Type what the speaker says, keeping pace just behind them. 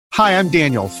Hi, I'm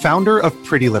Daniel, founder of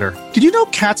Pretty Litter. Did you know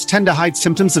cats tend to hide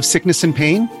symptoms of sickness and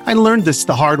pain? I learned this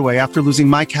the hard way after losing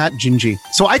my cat, Gingy.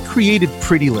 So I created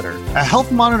Pretty Litter, a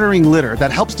health monitoring litter that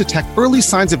helps detect early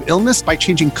signs of illness by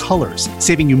changing colors,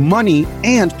 saving you money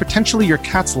and potentially your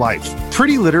cat's life.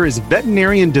 Pretty Litter is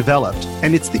veterinarian developed,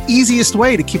 and it's the easiest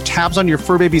way to keep tabs on your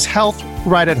fur baby's health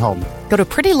right at home. Go to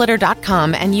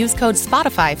prettylitter.com and use code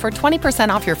SPOTIFY for 20%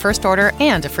 off your first order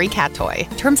and a free cat toy.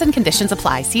 Terms and conditions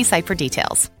apply. See site for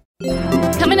details.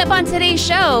 Coming up on today's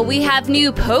show, we have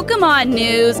new Pokemon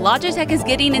news. Logitech is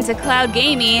getting into cloud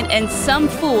gaming, and some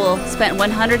fool spent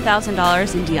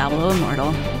 $100,000 in Diablo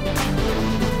Immortal.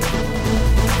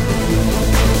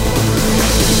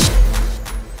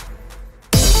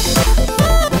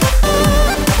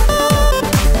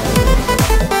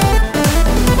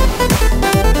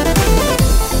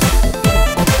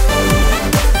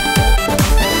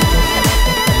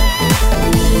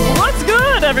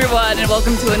 Everyone, and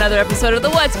welcome to another episode of the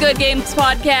What's Good Games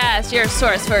podcast, your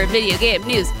source for video game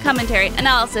news, commentary,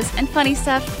 analysis, and funny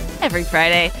stuff every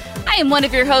Friday. I am one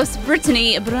of your hosts,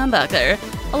 Brittany Brumbacher,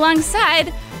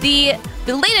 alongside the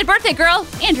belated birthday girl,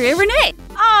 Andrea Renee.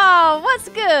 Oh, what's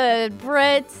good,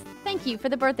 Britt? Thank you for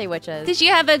the birthday wishes. Did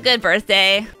you have a good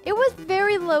birthday? It was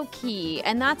very low-key,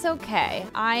 and that's okay.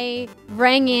 I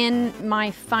rang in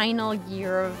my final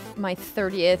year of my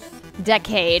 30th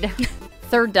decade.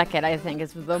 Third decade, I think,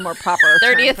 is the more proper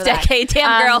 30th decade,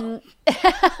 damn girl.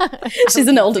 She's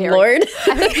an old lord.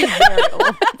 I very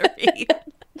old.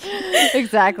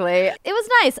 Exactly. It was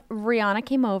nice. Rihanna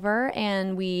came over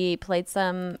and we played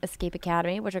some Escape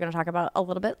Academy, which we're going to talk about a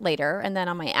little bit later. And then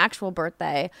on my actual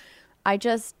birthday, I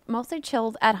just mostly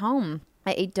chilled at home.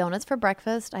 I ate donuts for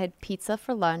breakfast. I had pizza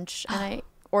for lunch, and I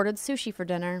ordered sushi for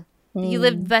dinner. You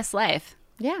lived the best life.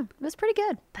 Yeah, it was pretty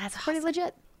good. That's pretty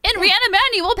legit. And Rhiannon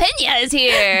Manuel Pena is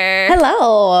here.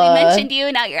 Hello. We mentioned you,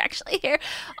 and now you're actually here.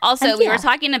 Also, we yeah. were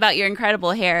talking about your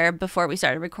incredible hair before we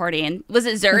started recording. Was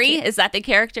it Zuri? Is that the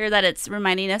character that it's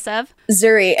reminding us of?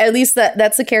 Zuri. At least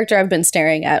that's the character I've been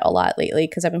staring at a lot lately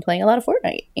because I've been playing a lot of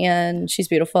Fortnite. And she's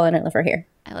beautiful, and I love her hair.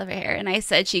 I love her hair. And I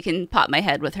said she can pop my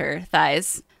head with her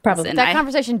thighs. Probably. Listen, That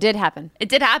conversation did happen. It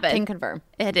did happen. Can confirm.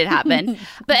 It did happen.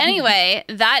 But anyway,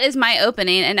 that is my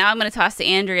opening. And now I'm going to toss to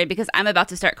Andrea because I'm about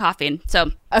to start coughing.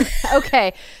 So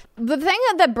Okay. The thing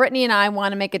that Brittany and I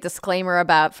want to make a disclaimer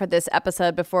about for this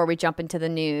episode before we jump into the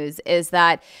news is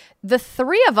that the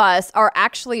three of us are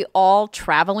actually all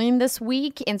traveling this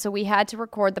week. And so we had to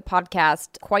record the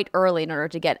podcast quite early in order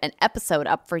to get an episode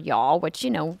up for y'all, which,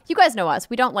 you guys know us.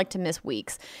 We don't like to miss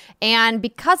weeks. And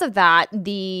because of that,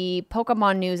 the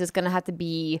Pokemon news is going to have to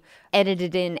be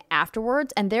edited in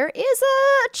afterwards. And there is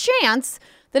a chance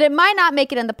that it might not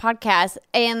make it in the podcast,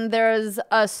 and there's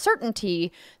a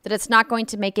certainty that it's not going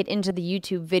to make it into the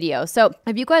YouTube video. So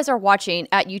if you guys are watching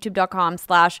at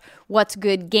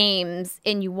youtube.com/whatsgoodgames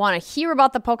and you want to hear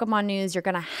about the Pokemon news, you're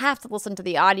going to have to listen to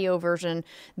the audio version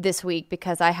this week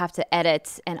because I have to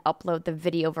edit and upload the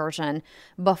video version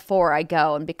before I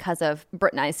go. And because of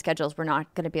Britt and I's schedules, we're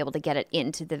not going to be able to get it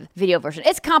into the video version.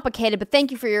 It's complicated, but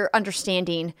thank you for your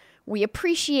understanding. We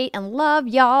appreciate and love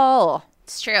y'all.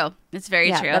 it's true. It's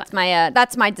very true. That's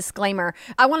my disclaimer.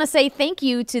 I want to say thank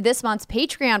you to this month's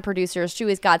Patreon producers,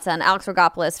 Chewy's Godson, Alex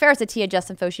Rogopoulos, Ferris Atia,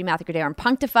 Justin Foshi, Matthew Gradare, and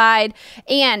Punctified.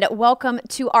 And welcome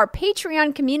to our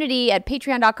Patreon community at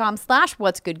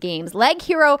patreon.com/whatsgoodgames. Leg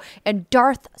Hero and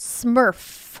Darth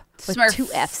Smurf with Smurf. 2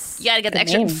 Fs. You gotta get the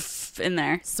extra f in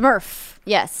there. Smurf.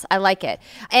 Yes, I like it.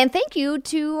 And thank you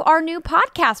to our new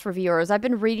podcast reviewers. I've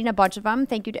been reading a bunch of them.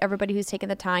 Thank you to everybody who's taken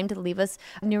the time to leave us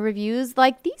new reviews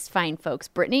like these fine folks.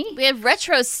 Brittany? We have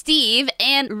Retro Steve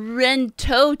and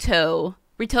Rentoto.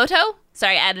 Ritoto?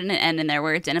 Sorry, I added an N in there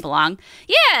where it didn't belong.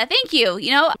 Yeah, thank you.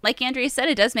 Like Andrea said,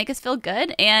 it does make us feel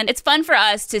good. And it's fun for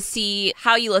us to see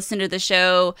how you listen to the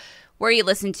show, where you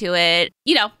listen to it.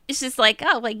 It's just like,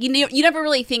 you never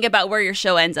really think about where your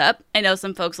show ends up. I know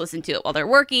some folks listen to it while they're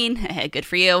working. Good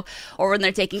for you. Or when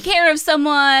they're taking care of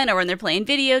someone, or when they're playing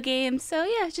video games. So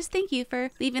yeah, just thank you for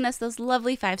leaving us those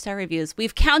lovely 5-star reviews.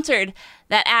 We've countered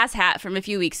that asshat from a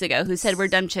few weeks ago who said we're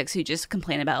dumb chicks who just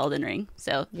complain about Elden Ring.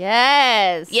 So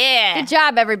yes. Yeah. Good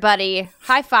job, everybody.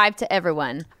 High five to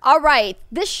everyone. All right.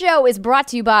 This show is brought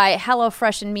to you by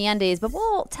HelloFresh and MeUndies, but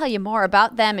we'll tell you more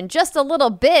about them in just a little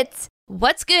bit.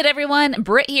 What's good, everyone?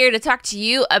 Britt here to talk to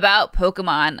you about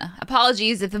Pokemon.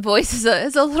 Apologies if the voice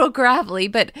is a little gravelly,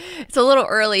 but it's a little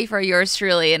early for yours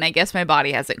truly, and I guess my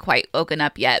body hasn't quite woken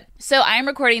up yet. So I'm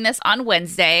recording this on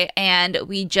Wednesday, and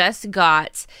we just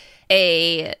got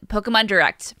a Pokemon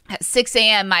Direct at 6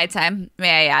 a.m. my time,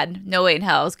 may I add. No way in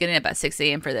hell I was getting up at 6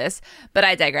 a.m. for this, but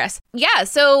I digress. Yeah,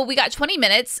 so we got 20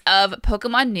 minutes of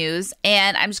Pokemon news,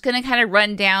 and I'm just going to kind of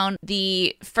run down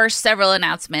the first several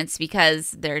announcements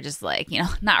because they're just like,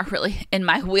 not really in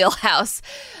my wheelhouse.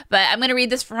 But I'm going to read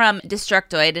this from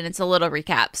Destructoid, and it's a little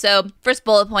recap. So first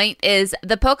bullet point is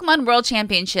the Pokemon World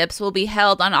Championships will be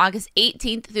held on August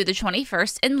 18th through the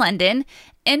 21st in London,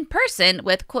 in person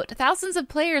with, quote, thousands of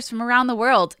players from around the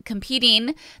world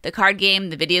competing. The card game,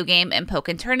 the video game, and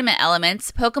Pokken tournament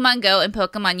elements, Pokemon Go and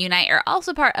Pokemon Unite are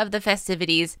also part of the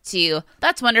festivities too.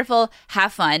 That's wonderful.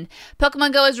 Have fun.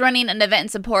 Pokemon Go is running an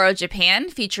event in Sapporo, Japan,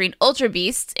 featuring Ultra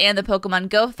Beasts, and the Pokemon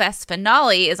Go Fest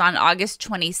finale is on August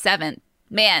 27th.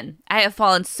 Man, I have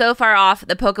fallen so far off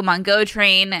the Pokemon Go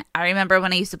train. I remember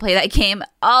when I used to play that game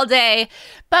all day.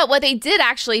 But what they did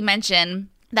actually mention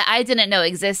that I didn't know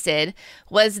existed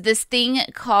was this thing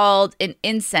called an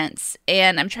incense.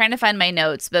 And I'm trying to find my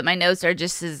notes, but my notes are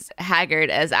just as haggard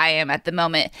as I am at the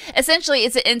moment. Essentially,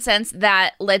 it's an incense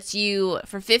that lets you,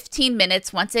 for 15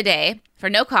 minutes once a day, for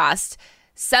no cost,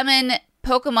 summon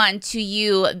Pokemon to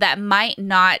you that might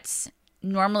not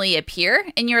normally appear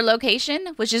in your location,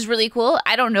 which is really cool.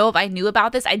 I don't know if I knew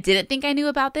about this. I didn't think I knew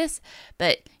about this,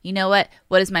 but you know what?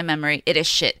 What is my memory? It is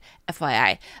shit,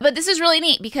 FYI. But this is really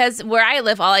neat because where I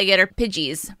live, all I get are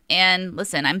Pidgeys. And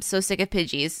listen, I'm so sick of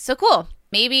Pidgeys. So cool.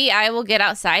 Maybe I will get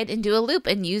outside and do a loop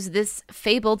and use this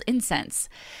fabled incense.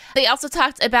 They also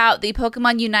talked about the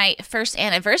Pokemon Unite first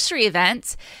anniversary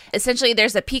event. Essentially,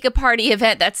 there's a Pika Party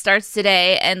event that starts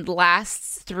today and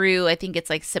lasts through, I think it's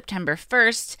like September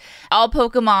 1st. All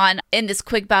Pokemon in this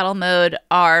quick battle mode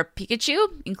are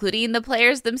Pikachu, including the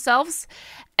players themselves.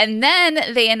 And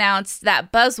then they announced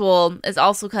that Buzzwole is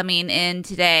also coming in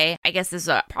today. I guess this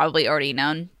is probably already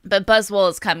known, but Buzzwole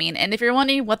is coming. And if you're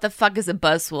wondering what the fuck is a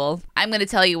Buzzwole, I'm going to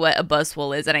tell you what a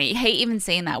Buzzwole is. And I hate even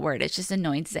saying that word. It's just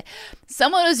annoying to say.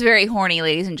 Someone was very horny,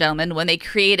 ladies and gentlemen, when they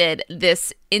created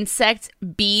this insect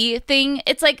bee thing.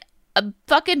 It's like a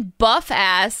fucking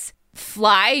buff-ass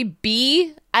fly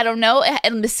bee, I don't know,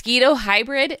 a mosquito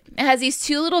hybrid. It has these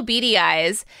two little beady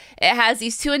eyes. It has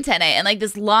these two antennae and like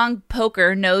this long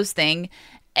poker nose thing.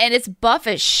 And it's buff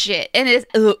as shit. And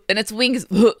its wings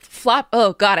flop.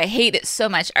 Oh God, I hate it so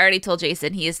much. I already told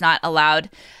Jason he is not allowed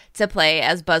to play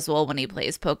as Buzzwole when he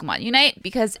plays Pokemon Unite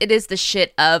because it is the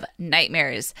shit of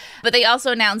nightmares. But they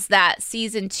also announced that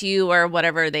season 2 or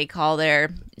whatever they call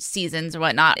their seasons or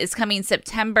whatnot is coming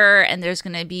September, and there's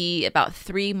going to be about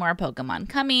 3 more Pokemon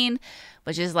coming,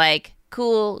 which is like,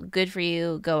 cool, good for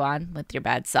you, go on with your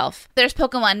bad self. There's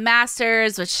Pokemon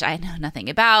Masters, which I know nothing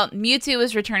about. Mewtwo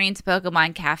is returning to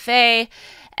Pokemon Cafe,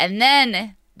 and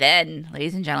then,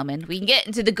 ladies and gentlemen, we can get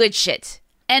into the good shit.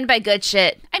 And by good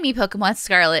shit, I mean Pokemon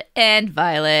Scarlet and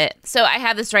Violet. So I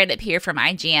have this write-up here from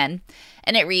IGN,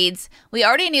 and it reads, we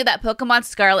already knew that Pokemon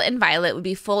Scarlet and Violet would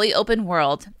be fully open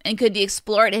world and could be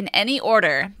explored in any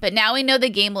order, but now we know the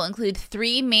game will include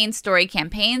 3 main story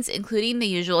campaigns, including the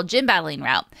usual gym battling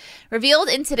route. Revealed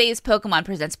in today's Pokemon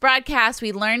Presents broadcast,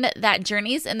 we learned that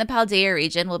journeys in the Paldea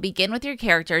region will begin with your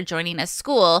character joining a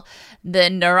school, the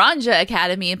Naranja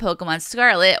Academy in Pokemon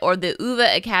Scarlet or the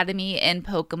Uva Academy in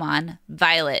Pokemon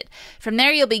Violet. From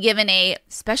there, you'll be given a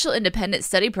special independent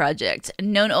study project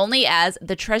known only as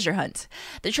the Treasure Hunt.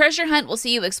 The Treasure Hunt will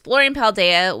see you exploring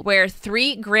Paldea, where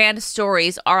 3 grand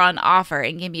stories are on offer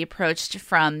and can be approached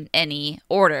from any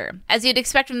order. As you'd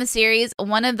expect from the series,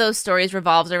 one of those stories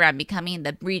revolves around becoming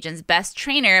the region's best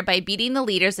trainer by beating the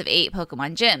leaders of 8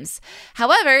 Pokemon gyms.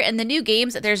 However, in the new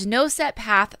games, there's no set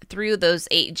path through those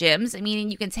 8 gyms,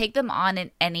 meaning you can take them on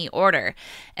in any order.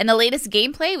 In the latest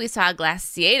gameplay, we saw a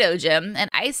Glaceado gym, an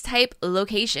ice-type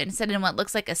location set in what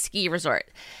looks like a ski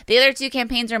resort. The other 2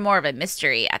 campaigns are more of a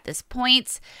mystery at this point.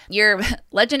 Your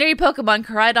legendary Pokemon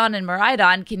Koraidon and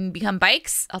Miraidon can become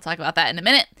bikes. I'll talk about that in a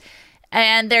minute.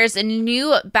 And there's a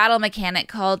new battle mechanic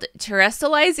called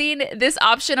Terrestrializing. This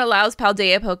option allows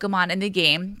Paldea Pokemon in the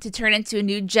game to turn into a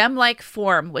new gem-like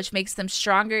form, which makes them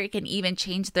stronger. It can even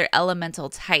change their elemental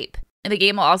type. And the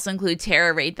game will also include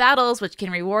Terra Raid battles, which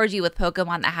can reward you with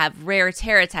Pokemon that have rare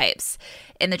Terra types.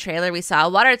 In the trailer, we saw a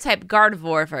Water-type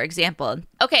Gardevoir, for example.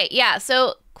 Okay, yeah,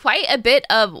 so quite a bit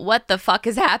of what the fuck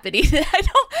is happening.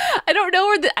 I don't know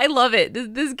where I love it.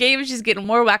 This game is just getting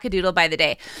more wackadoodle by the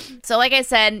day. So like I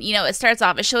said, it starts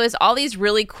off, it shows all these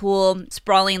really cool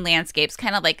sprawling landscapes,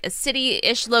 kind of like a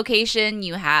city-ish location.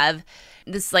 You have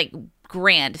this like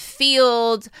grand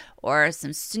field or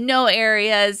some snow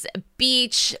areas, a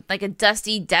beach, like a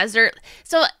dusty desert.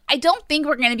 So I don't think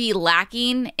we're going to be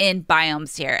lacking in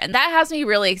biomes here. And that has me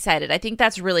really excited. I think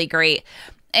that's really great.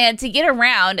 And to get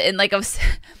around, and like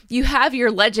you have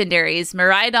your legendaries,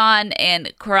 Miraidon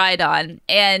and Koraidon,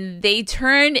 and they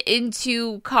turn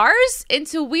into cars,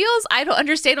 into wheels. I don't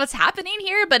understand what's happening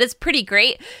here, but it's pretty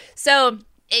great. So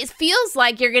it feels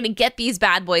like you're going to get these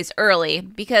bad boys early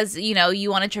because, you know, you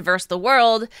want to traverse the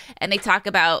world, and they talk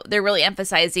about, they're really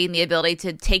emphasizing the ability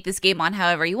to take this game on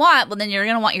however you want. Well, then you're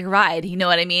going to want your ride. You know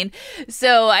what I mean?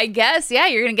 So I guess, yeah,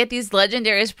 you're going to get these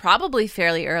legendaries probably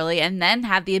fairly early and then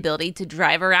have the ability to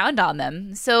drive around on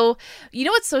them. So, you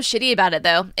know what's so shitty about it,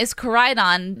 though, is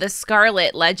Koraidon, the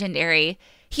Scarlet legendary.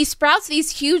 He sprouts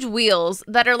these huge wheels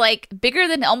that are like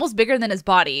almost bigger than his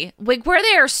body. Like where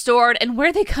they are stored and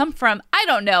where they come from, I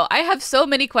don't know. I have so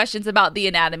many questions about the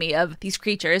anatomy of these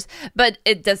creatures, but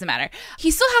it doesn't matter.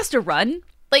 He still has to run.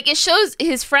 Like, it shows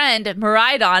his friend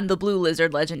Miraidon, the blue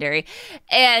lizard legendary,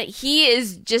 and he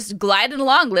is just gliding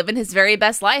along, living his very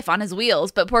best life on his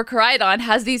wheels. But poor Koraidon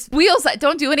has these wheels that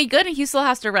don't do any good, and he still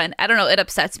has to run. I don't know, it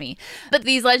upsets me. But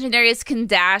these legendaries can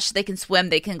dash, they can swim,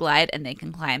 they can glide, and they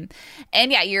can climb.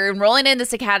 And yeah, you're enrolling in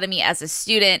this academy as a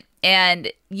student,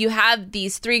 and you have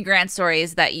these 3 grand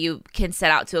stories that you can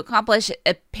set out to accomplish,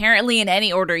 apparently in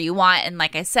any order you want. And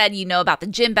like I said, you know about the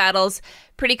gym battles,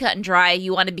 pretty cut and dry.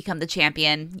 You want to become the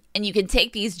champion, and you can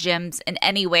take these gyms in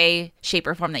any way, shape,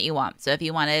 or form that you want. So if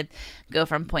you want to go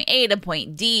from point A to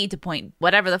point D to point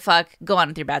whatever the fuck, go on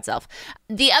with your bad self.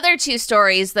 The other 2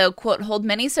 stories, though, quote, hold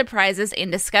many surprises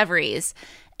and discoveries.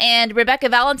 And Rebecca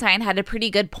Valentine had a pretty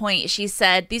good point. She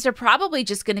said, these are probably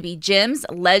just going to be gyms,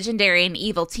 legendary, and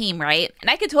evil team, right?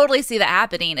 And I could totally see that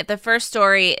happening. If the first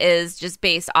story is just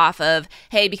based off of,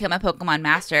 hey, become a Pokemon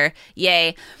master,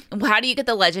 yay. How do you get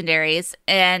the legendaries?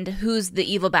 And who's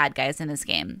the evil bad guys in this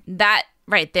game? That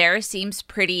right there seems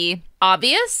pretty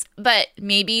obvious, but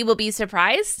maybe we'll be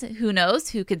surprised. Who knows?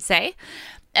 Who could say?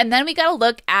 And then we got to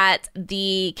look at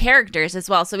the characters as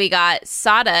well. So we got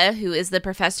Sada, who is the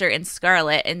professor in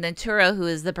Scarlet, and then Turo, who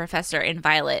is the professor in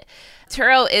Violet.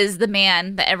 Turo is the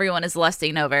man that everyone is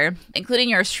lusting over, including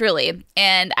yours truly.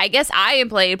 And I guess I am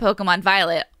playing Pokemon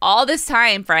Violet. All this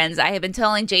time, friends, I have been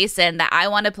telling Jason that I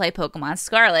want to play Pokemon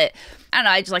Scarlet. I don't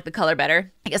know, I just like the color better.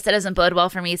 I guess that doesn't bode well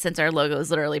for me since our logo is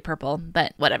literally purple,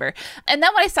 but whatever. And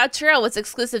then when I saw Turo was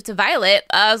exclusive to Violet,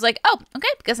 I was like, oh, okay,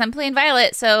 because I'm playing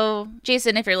Violet. So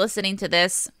Jason, if you're listening to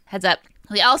this, heads up.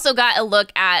 We also got a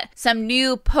look at some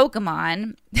new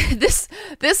Pokemon. This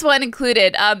one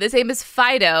included, his name is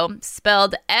Fidough,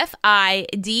 spelled Fidough,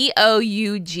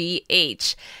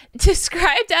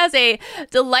 described as a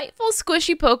delightful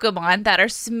squishy Pokemon that are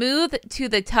smooth to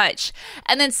the touch.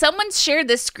 And then someone shared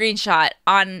this screenshot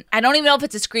on, I don't even know if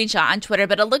it's a screenshot on Twitter,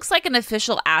 but it looks like an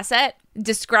official asset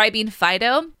describing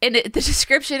Fidough. And the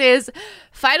description is,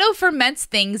 Fidough ferments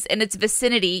things in its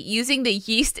vicinity using the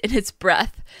yeast in its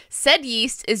breath. Said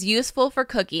yeast is useful for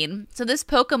cooking, so this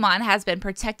Pokemon has been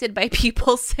protected by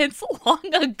people since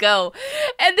long ago.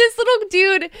 And this little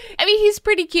dude, I mean, he's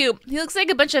pretty cute. He looks like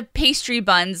a bunch of pastry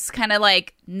buns kind of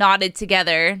like knotted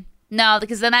together. No,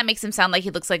 because then that makes him sound like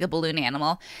he looks like a balloon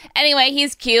animal. Anyway,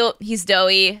 he's cute. He's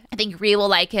doughy. I think Rhea will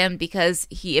like him because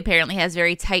he apparently has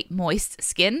very tight, moist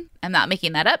skin. I'm not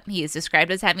making that up. He is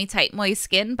described as having tight, moist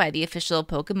skin by the official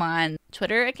Pokemon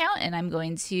Twitter account, and I'm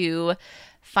going to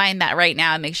find that right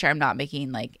now and make sure I'm not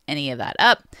making like any of that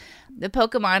up. The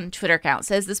Pokemon Twitter account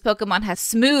says this Pokemon has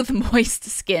smooth, moist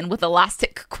skin with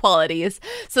elastic qualities.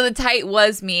 So the tight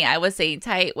was me. I was saying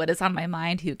tight. What is on my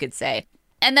mind? Who could say?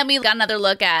 And then we got another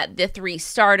look at the 3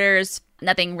 starters.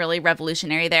 Nothing really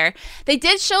revolutionary there. They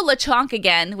did show Lechonk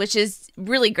again, which is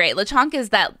really great. Lechonk is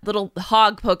that little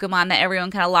hog Pokemon that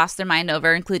everyone kind of lost their mind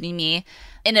over, including me,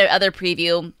 in another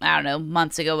preview, I don't know,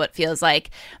 months ago, what feels like.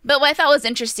 But what I thought was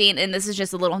interesting, and this is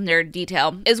just a little nerd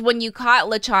detail, is when you caught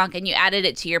Lechonk and you added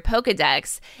it to your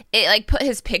Pokedex, it like put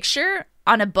his picture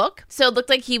on a book. So it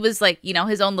looked like he was like, you know,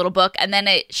 his own little book, and then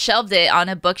it shelved it on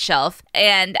a bookshelf.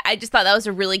 And I just thought that was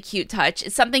a really cute touch.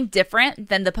 It's something different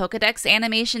than the Pokedex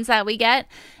animations that we get.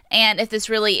 And if this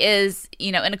really is,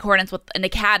 you know, in accordance with an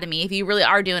academy, if you really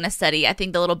are doing a study, I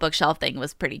think the little bookshelf thing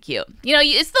was pretty cute. You know,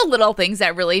 it's the little things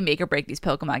that really make or break these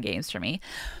Pokemon games for me.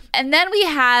 And then we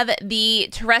have the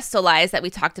Terrestrialize that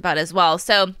we talked about as well.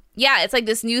 So yeah, it's like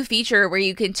this new feature where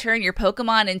you can turn your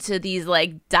Pokemon into these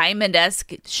like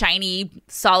diamond-esque, shiny,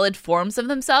 solid forms of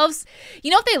themselves.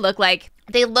 You know what they look like?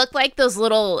 They look like those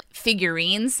little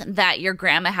figurines that your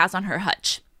grandma has on her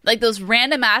hutch. Like those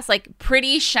random ass, like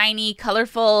pretty shiny,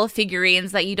 colorful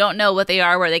figurines that you don't know what they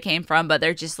are, where they came from, but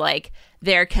they're just like,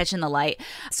 they're catching the light.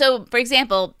 So for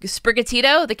example,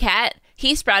 Sprigatito, the cat,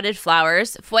 he sprouted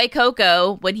flowers.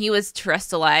 Fuecoco, when he was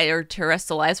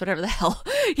terrestrialized, whatever the hell,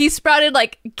 he sprouted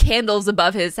like candles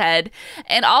above his head.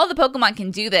 And all the Pokemon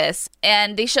can do this.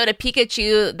 And they showed a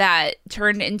Pikachu that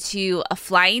turned into a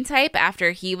flying type after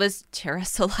he was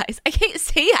terrestrialized. I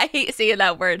hate saying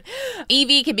that word.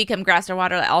 Eevee can become grass or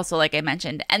water, also, like I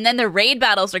mentioned. And then the raid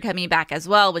battles are coming back as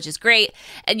well, which is great.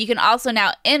 And you can also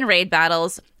now, in raid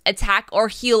battles, attack or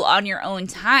heal on your own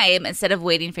time instead of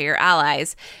waiting for your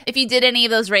allies. If you did any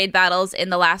of those raid battles in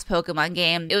the last Pokemon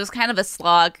game, it was kind of a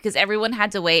slog because everyone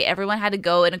had to wait. Everyone had to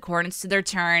go in accordance to their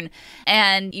turn.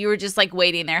 And you were just like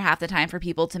waiting there half the time for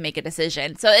people to make a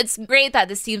decision. So it's great that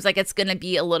this seems like it's going to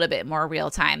be a little bit more real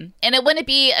time. And it wouldn't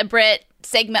be a Brit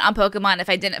segment on Pokemon if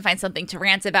I didn't find something to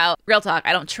rant about. Real talk,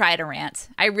 I don't try to rant.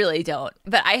 I really don't.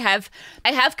 But I have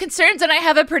concerns and I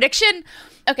have a prediction.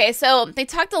 Okay, so they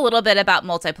talked a little bit about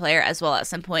multiplayer as well at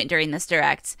some point during this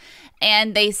direct.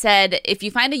 And they said if you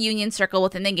find a union circle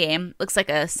within the game, looks like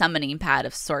a summoning pad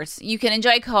of sorts, you can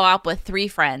enjoy co-op with 3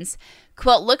 friends.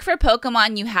 Quote, look for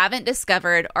Pokemon you haven't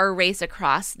discovered or race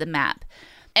across the map.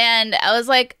 And I was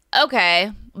like,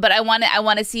 okay, but I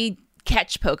want to see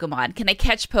catch Pokemon. Can I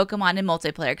catch Pokemon in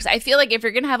multiplayer? Because I feel like if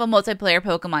you're going to have a multiplayer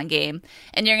Pokemon game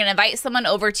and you're going to invite someone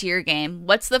over to your game,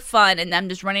 what's the fun in them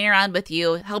just running around with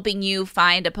you, helping you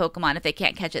find a Pokemon if they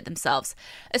can't catch it themselves?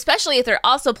 Especially if they're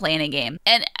also playing a game.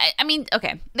 And I mean,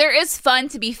 okay, there is fun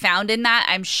to be found in that,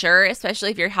 I'm sure,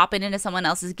 especially if you're hopping into someone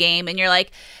else's game and you're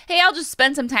like, hey, I'll just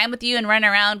spend some time with you and run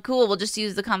around. Cool, we'll just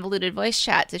use the convoluted voice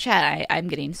chat to chat. I'm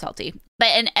getting salty.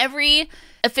 But in every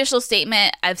official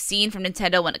statement I've seen from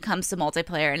Nintendo when it comes to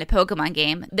multiplayer in a Pokemon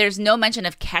game, there's no mention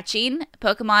of catching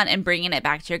Pokemon and bringing it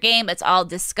back to your game. It's all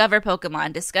discover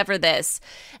Pokemon, discover this.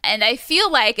 And I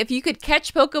feel like if you could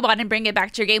catch Pokemon and bring it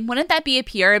back to your game, wouldn't that be a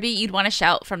PRB you'd want to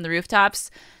shout from the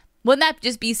rooftops? Wouldn't that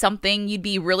just be something you'd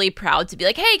be really proud to be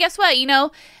like, hey, guess what? You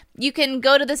know, you can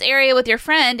go to this area with your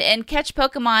friend and catch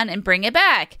Pokemon and bring it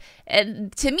back.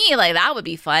 And to me, like, that would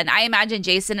be fun. I imagine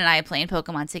Jason and I playing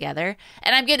Pokemon together,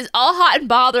 and I'm getting all hot and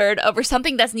bothered over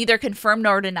something that's neither confirmed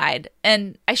nor denied.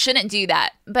 And I shouldn't do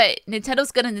that. But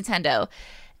Nintendo's good at Nintendo.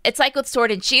 It's like with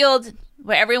Sword and Shield,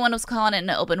 where everyone was calling it an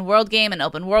open world game, but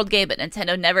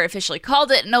Nintendo never officially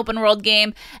called it an open world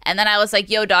game. And then I was like,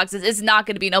 yo, dogs, this is not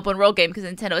going to be an open world game because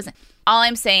Nintendo isn't. All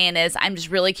I'm saying is I'm just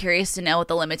really curious to know what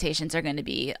the limitations are going to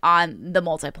be on the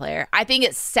multiplayer. I think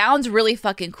it sounds really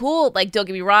fucking cool. Like, don't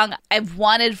get me wrong, I've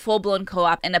wanted full-blown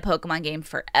co-op in a Pokemon game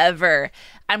forever.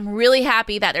 I'm really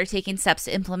happy that they're taking steps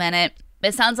to implement it.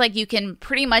 It sounds like you can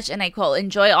pretty much, and I quote,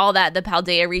 enjoy all that the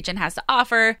Paldea region has to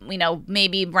offer. You know,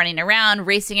 maybe running around,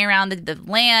 racing around the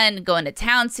land, going to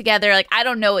towns together. Like, I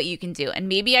don't know what you can do. And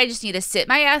maybe I just need to sit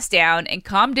my ass down and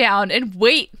calm down and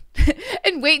wait.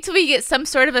 And wait till we get some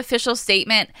sort of official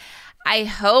statement. I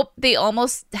hope they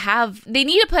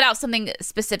need to put out something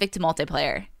specific to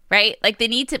multiplayer, right? Like we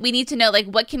need to know, like,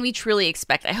 what can we truly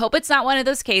expect? I hope it's not one of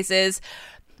those cases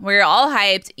where you're all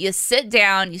hyped, you sit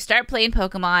down, you start playing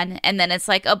Pokemon, and then it's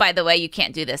like, oh, by the way, you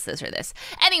can't do this, this, or this.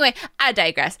 Anyway, I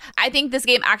digress. I think this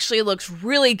game actually looks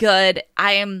really good.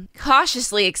 I am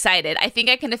cautiously excited. I think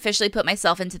I can officially put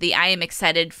myself into the I am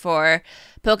excited for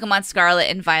Pokemon Scarlet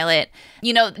and Violet.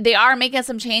 You know, they are making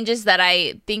some changes that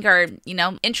I think are, you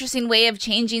know, interesting way of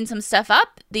changing some stuff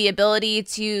up. The ability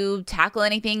to tackle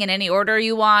anything in any order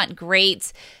you want,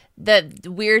 great. The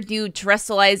weird new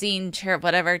terrestrializing,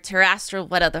 terrestrial,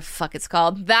 whatever the fuck it's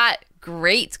called. That,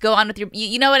 great. Go on with your,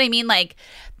 you know what I mean? Like,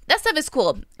 that stuff is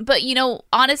cool. But, you know,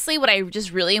 honestly, what I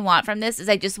just really want from this is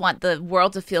I just want the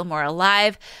world to feel more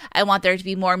alive. I want there to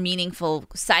be more meaningful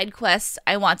side quests.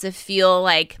 I want to feel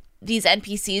like these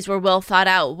NPCs were well thought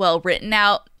out, well written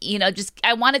out. You know, just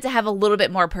I wanted to have a little bit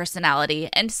more personality.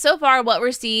 And so far, what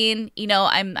we're seeing, you know,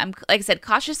 I'm like I said,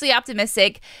 cautiously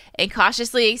optimistic and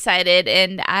cautiously excited.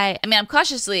 And I mean, I'm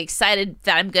cautiously excited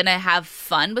that I'm gonna have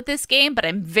fun with this game, but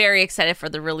I'm very excited for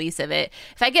the release of it.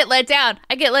 If I get let down,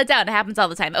 I get let down. It happens all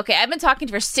the time. Okay, I've been talking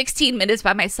for 16 minutes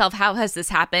by myself. How has this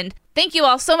happened? Thank you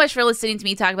all so much for listening to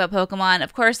me talk about Pokemon.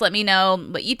 Of course, let me know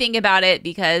what you think about it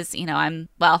because, you know,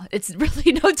 it's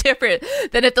really no different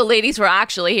than if the ladies were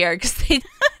actually here because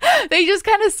they just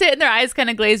kind of sit and their eyes kind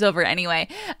of glaze over anyway.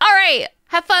 All right,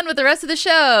 have fun with the rest of the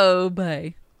show.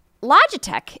 Bye.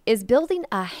 Logitech is building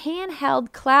a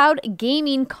handheld cloud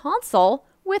gaming console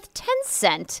with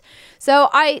Tencent. So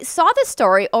I saw this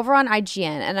story over on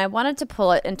IGN and I wanted to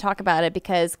pull it and talk about it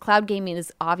because cloud gaming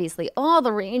is obviously all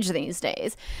the rage these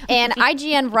days. And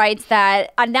IGN writes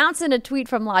that, announced in a tweet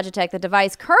from Logitech, the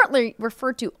device currently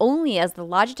referred to only as the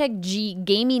Logitech G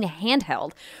gaming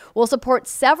handheld will support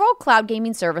several cloud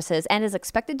gaming services and is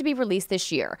expected to be released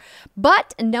this year.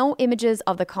 But no images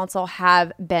of the console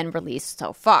have been released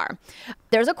so far.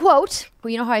 There's a quote.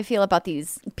 Well, you know how I feel about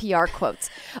these PR quotes.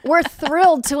 We're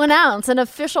thrilled to announce an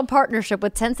official partnership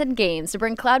with Tencent Games to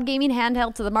bring cloud gaming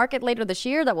handheld to the market later this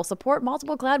year that will support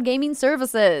multiple cloud gaming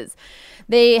services.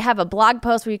 They have a blog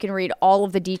post where you can read all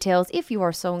of the details if you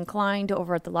are so inclined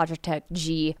over at the Logitech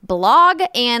G blog.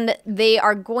 And they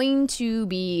are going to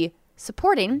be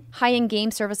supporting high-end game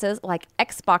services like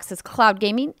Xbox's cloud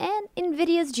gaming and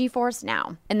NVIDIA's GeForce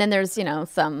Now. And then there's,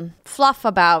 some fluff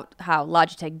about how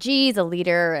Logitech G is a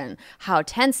leader and how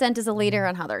Tencent is a leader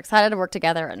and how they're excited to work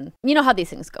together. And you know how these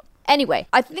things go. Anyway,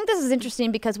 I think this is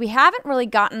interesting because we haven't really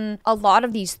gotten a lot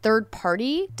of these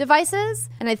third-party devices,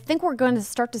 and I think we're going to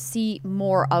start to see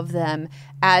more of them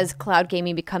as cloud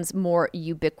gaming becomes more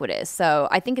ubiquitous. So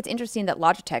I think it's interesting that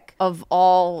Logitech, of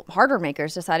all hardware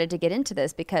makers, decided to get into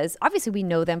this because obviously we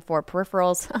know them for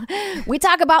peripherals. We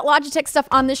talk about Logitech stuff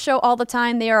on this show all the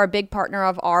time. They are a big partner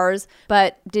of ours.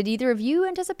 But did either of you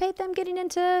anticipate them getting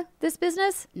into this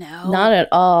business? No. Not at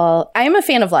all. I am a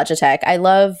fan of Logitech. I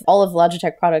love all of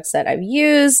Logitech products that I've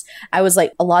used. I was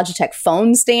like a Logitech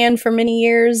phone stand for many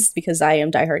years because I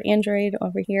am diehard Android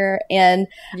over here. And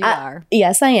you are.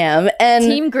 Yes, I am.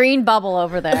 And Team Green Bubble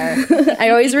over there. I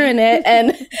always ruin it.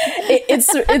 And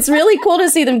it's really cool to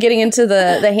see them getting into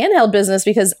the handheld business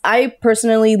because I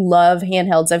personally love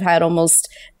handhelds. I've had almost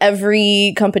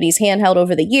every company's handheld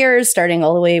over the years, starting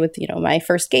all the way with, my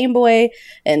first Game Boy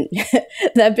and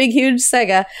that big, huge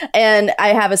Sega. And I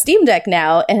have a Steam Deck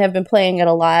now and have been playing it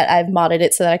a lot. I've modded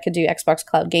it so that I could do Xbox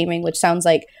Cloud Gaming, which sounds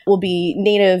like will be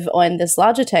native on this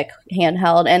Logitech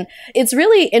handheld. And it's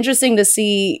really interesting to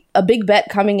see a big bet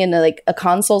coming into like a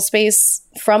console space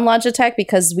from Logitech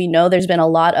because we know there's been a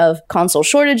lot of console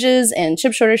shortages and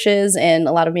chip shortages and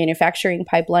a lot of manufacturing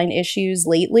pipeline issues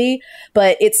lately.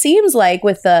 But it seems like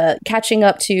with the catching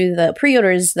up to the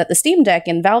pre-orders that the Steam Deck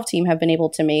and Valve team have been able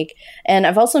to make, and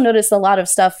I've also noticed a lot of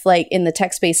stuff like in the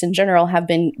tech space in general have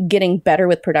been getting better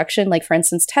with production. Like for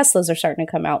instance, Teslas are starting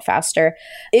to come out faster.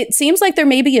 It seems like there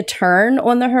may be a turn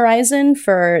on the horizon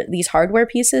for these hardware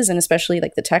pieces and especially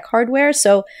like the tech hardware.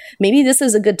 So maybe this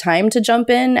is a good time to jump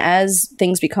in as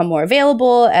things become more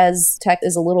available, as tech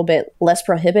is a little bit less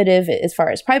prohibitive as far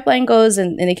as pipeline goes,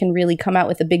 and it can really come out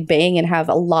with a big bang and have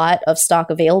a lot of stock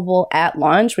available at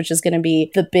launch, which is going to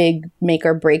be the big make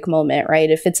or break moment, right?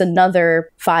 If it's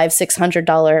another $500-$600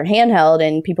 handheld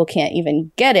and people can't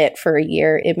even get it for a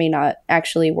year, it may not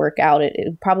actually work out. It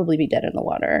would probably be dead in the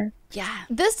water. Yeah.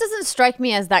 This doesn't strike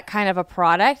me as that kind of a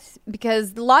product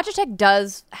because Logitech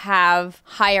does have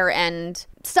higher end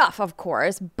stuff, of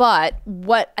course, but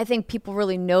what I think people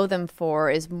really know them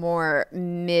for is more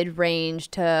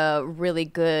mid-range to really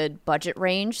good budget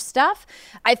range stuff.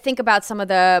 I think about some of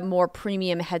the more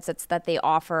premium headsets that they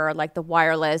offer, like the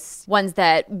wireless ones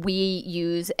that we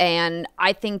use, and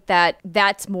I think that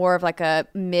that's more of like a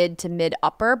mid to mid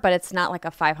upper, but it's not like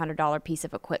a $500 piece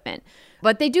of equipment.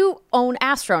 But they do own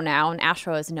Astro now, and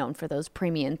Astro is known for those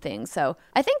premium things. So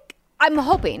I'm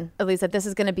hoping, at least, that this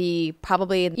is going to be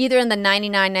probably either in the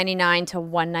 $99.99 to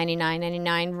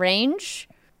 $199.99 range.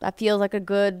 That feels like a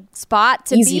good spot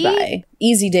to Easy be. buy.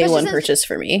 Easy day Especially one purchase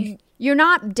for me. You're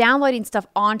not downloading stuff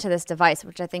onto this device,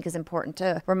 which I think is important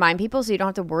to remind people so you don't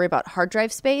have to worry about hard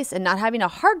drive space. And not having a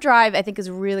hard drive, I think, is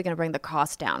really going to bring the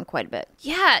cost down quite a bit.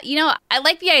 Yeah, I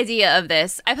like the idea of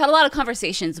this. I've had a lot of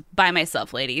conversations by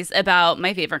myself, ladies, about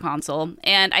my favorite console.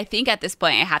 And I think at this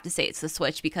point, I have to say it's the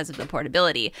Switch because of the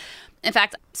portability. In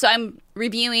fact, so I'm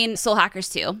reviewing Soul Hackers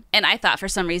 2, and I thought for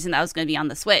some reason that was going to be on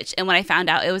the Switch. And when I found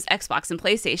out it was Xbox and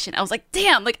PlayStation, I was like,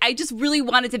 damn, I just really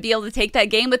wanted to be able to take that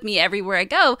game with me everywhere I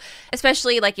go,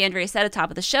 especially like Andrea said at the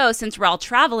top of the show, since we're all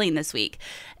traveling this week.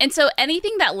 And so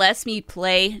anything that lets me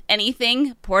play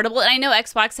anything portable, and I know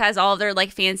Xbox has all of their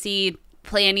fancy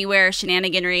play anywhere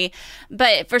shenaniganry,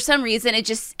 but for some reason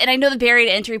and I know the barrier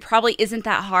to entry probably isn't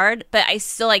that hard, but I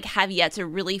still have yet to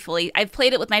really fully, I've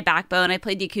played it with my Backbone, I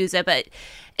played Yakuza, but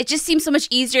it just seems so much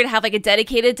easier to have a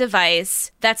dedicated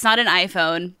device that's not an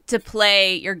iPhone to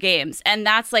play your games. And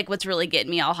that's what's really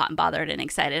getting me all hot and bothered and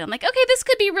excited. I'm like, okay, this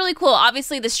could be really cool.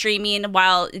 Obviously the streaming,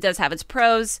 while it does have its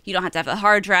pros, you don't have to have a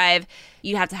hard drive.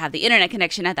 You have to have the internet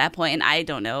connection at that point, and I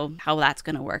don't know how that's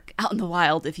going to work out in the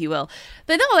wild, if you will.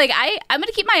 But no, I'm going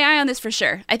to keep my eye on this for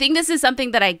sure. I think this is something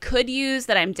that I could use,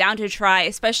 that I'm down to try,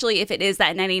 especially if it is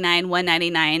that $99,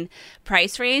 $199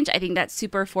 price range. I think that's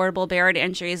super affordable. Barrier to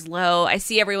entry is low. I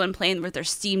see everyone playing with their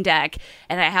Steam Deck,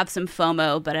 and I have some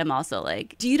FOMO, but I'm also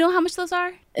do you know how much those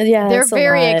are? Yeah, they're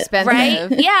very expensive, right?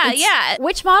 Yeah.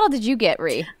 Which model did you get,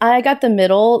 Ree? I got the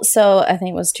middle, so I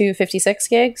think it was 256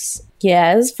 gigs.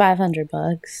 Yeah, it was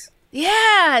 $500.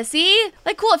 Yeah, see?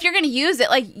 Like, cool, if you're going to use it,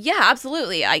 like, yeah,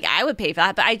 absolutely. Like, I would pay for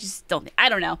that, but I just don't think, I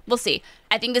don't know. We'll see.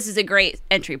 I think this is a great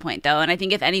entry point, though, and I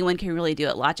think if anyone can really do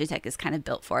it, Logitech is kind of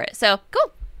built for it. So,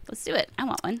 cool. Let's do it. I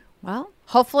want one. Well,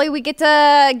 hopefully we get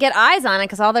to get eyes on it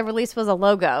because all they released was a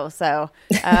logo. So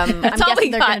I'm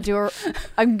guessing they're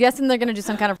going to do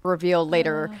some kind of reveal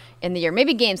later in the year.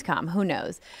 Maybe Gamescom. Who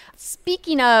knows?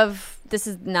 Speaking of, this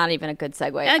is not even a good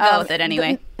segue. I'll go with it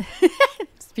anyway.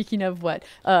 Speaking of what?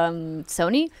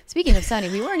 Sony? Speaking of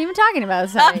Sony, we weren't even talking about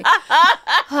Sony.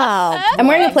 I'm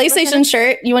wearing a PlayStation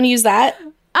shirt. You want to use that?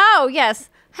 Oh, yes.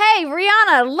 Hey,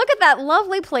 Rihanna, look at that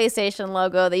lovely PlayStation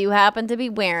logo that you happen to be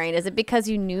wearing. Is it because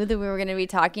you knew that we were going to be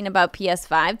talking about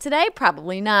PS5 today?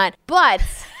 Probably not. But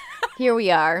here we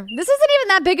are. This isn't even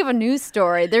that big of a news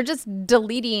story. They're just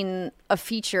deleting a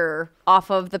feature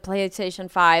off of the PlayStation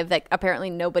 5 that apparently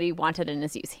nobody wanted and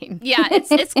is using. Yeah, it's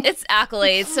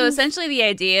accolades. So essentially the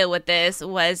idea with this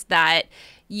was that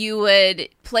you would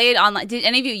play it online. Did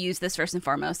any of you use this first and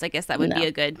foremost? I guess that would be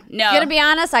a good... No. I'm going to be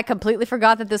honest, I completely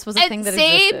forgot that this was a thing that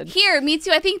existed. Here, me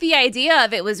too. I think the idea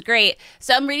of it was great.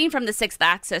 So I'm reading from the Sixth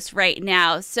Axis right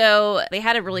now. So they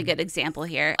had a really good example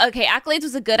here. Okay, accolades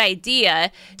was a good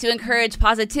idea to encourage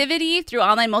positivity through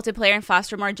online multiplayer and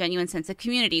foster a more genuine sense of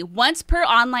community. Once per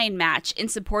online match in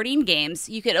supporting games,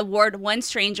 you could award one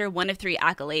stranger one of 3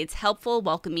 accolades: helpful,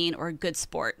 welcoming, or good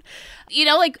sport. You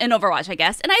know, like in Overwatch, I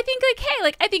guess. And I think, like, hey,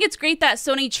 like, I think it's great that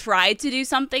Sony tried to do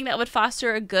something that would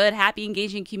foster a good, happy,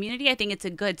 engaging community. I think it's a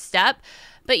good step.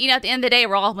 But, you know, at the end of the day,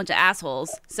 we're all a bunch of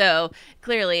assholes. So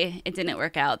clearly it didn't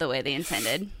work out the way they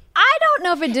intended. I don't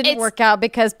know if it didn't work out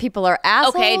because people are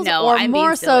assholes, okay, no, or I'm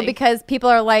more so because people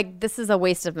are like, this is a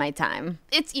waste of my time.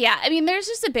 I mean, there's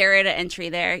just a barrier to entry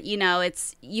there. You know,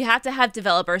 you have to have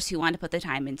developers who want to put the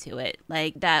time into it,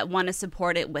 like that want to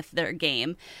support it with their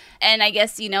game. And I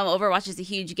guess, you know, Overwatch is a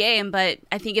huge game, but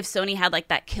I think if Sony had like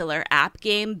that killer app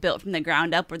game built from the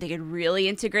ground up where they could really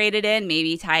integrate it in,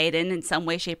 maybe tie it in some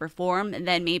way, shape, or form, and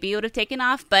then maybe it would have taken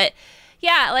off. But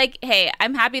yeah, like, hey,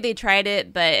 I'm happy they tried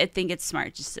it, but I think it's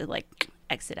smart just to, like,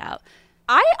 exit out.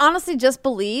 I honestly just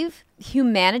believe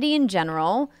humanity in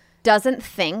general doesn't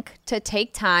think to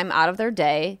take time out of their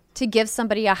day to give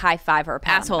somebody a high five or a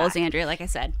pat. Assholes, Andrea, like I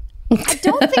said. I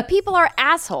don't think people are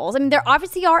assholes. I mean, there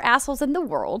obviously are assholes in the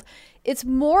world. It's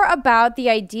more about the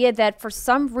idea that for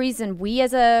some reason we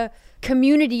as a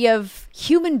community of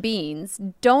human beings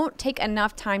don't take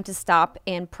enough time to stop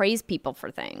and praise people for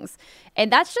things.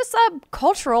 And that's just a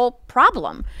cultural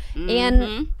problem. Mm-hmm.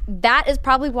 And that is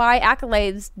probably why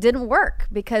accolades didn't work,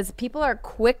 because people are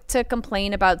quick to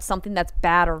complain about something that's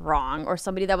bad or wrong, or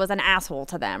somebody that was an asshole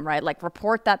to them, right? Like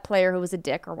report that player who was a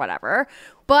dick or whatever.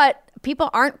 But people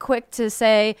aren't quick to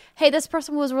say, hey, this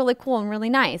person was really cool and really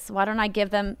nice. Why don't I give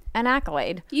them an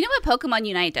accolade? You know what Pokemon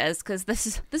Unite does? Because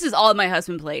this is all my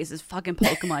husband plays is fucking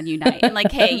Pokemon Unite. And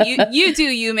like, hey, you do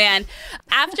you, man.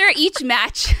 After each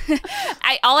match,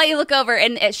 I look over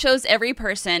and it shows every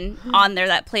person on there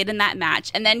that played in that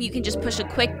match. And then you can just push a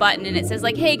quick button and it says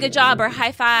like, hey, good job, or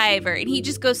high five, and he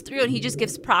just goes through and he just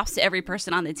gives props to every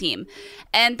person on the team.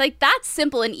 And like, that's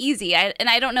simple and easy. And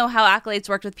I don't know how accolades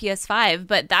worked with PS5,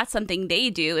 but that's something they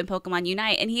do in Pokemon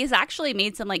Unite. And he has actually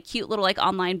made some like cute little like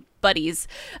online buddies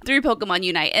through Pokemon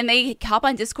Unite, and they hop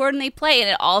on Discord and they play,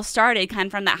 and it all started kind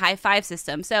of from that high five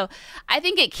system. So I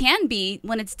think it can be,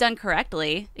 when it's done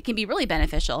correctly, it can be really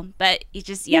beneficial, but it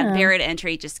just barrier to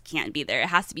entry just can't be there. It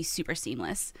has to be super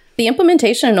seamless. The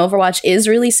implementation in Overwatch is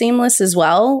really seamless as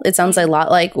well. It sounds a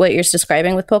lot like what you're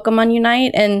describing with Pokemon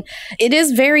Unite, and it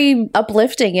is very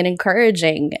uplifting and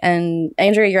encouraging. And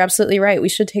Andrea, you're absolutely right. We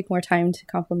should take more time to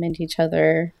compliment each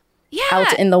other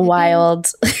out in the wild.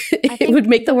 It would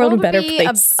make the world a better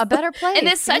place. A better place. And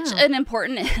it's such an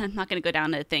important, I'm not going to go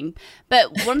down to a thing,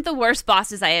 but one of the worst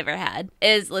bosses I ever had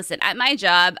is, listen, at my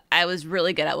job, I was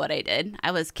really good at what I did.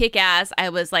 I was kick-ass. I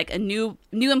was like a new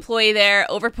employee there,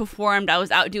 overperformed. I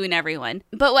was outdoing everyone.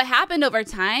 But what happened over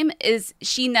time is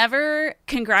she never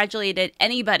congratulated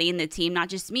anybody in the team, not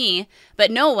just me, but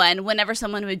no one, whenever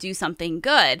someone would do something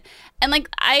good. And like,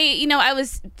 I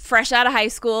was fresh out of high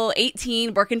school,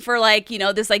 18, working for like,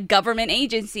 this like government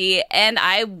agency, and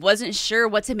I wasn't sure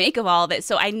what to make of all of it.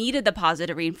 So I needed the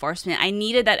positive reinforcement. I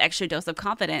needed that extra dose of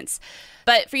confidence.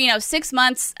 But for, 6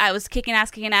 months, I was kicking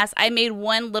ass. I made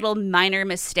one little minor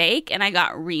mistake and I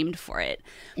got reamed for it.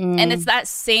 And it's that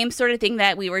same sort of thing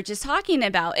that we were just talking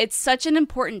about. It's such an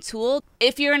important tool.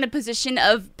 If you're in a position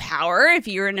of power, if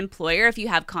you're an employer, if you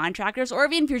have contractors, or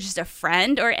even if you're just a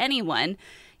friend or anyone,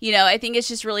 You know, I think it's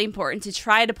just really important to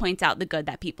try to point out the good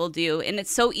that people do. And it's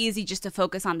so easy just to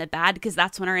focus on the bad because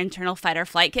that's when our internal fight or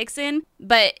flight kicks in.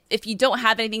 But if you don't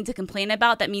have anything to complain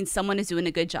about, that means someone is doing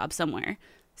a good job somewhere.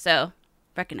 So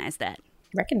recognize that.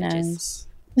 Recognize.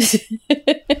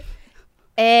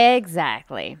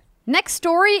 Exactly. Next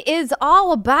story is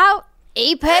all about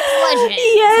Apex Legends.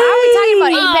 Yay! How are we talking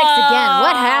about Apex again?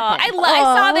 What happened? I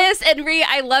saw this, and Rhea,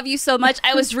 I love you so much.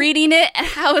 I was reading it, and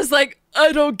I was like,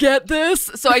 I don't get this.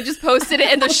 So I just posted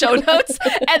it in the show notes,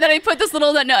 and then I put this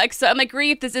little note. So I'm like,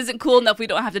 Rhea, if this isn't cool enough, we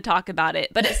don't have to talk about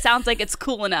it. But it sounds like it's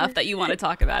cool enough that you want to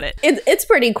talk about it. It's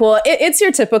pretty cool. It's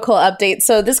your typical update.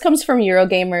 So this comes from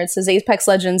Eurogamer. It says Apex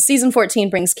Legends Season 14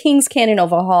 brings King's Canyon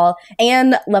overhaul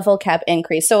and level cap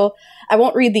increase. So I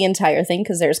won't read the entire thing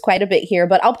because there's quite a bit here,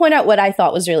 but I'll point out what I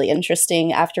thought was really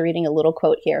interesting after reading a little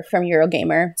quote here from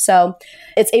Eurogamer. So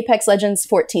it's Apex Legends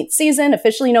 14th season,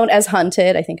 officially known as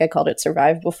Hunted. I think I called it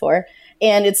Survive before.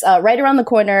 And it's right around the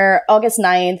corner, August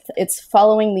 9th. It's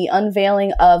following the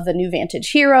unveiling of the new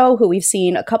Vantage hero, who we've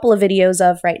seen a couple of videos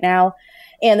of right now.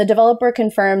 And the developer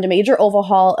confirmed a major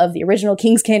overhaul of the original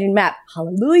Kings Canyon map,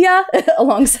 hallelujah,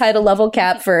 alongside a level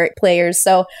cap for players.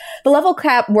 So the level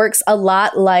cap works a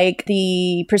lot like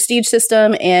the prestige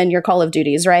system in your Call of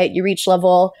Duties, right? You reach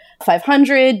level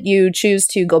 500, you choose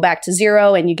to go back to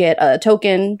 0, and you get a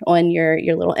token on your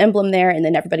little emblem there, and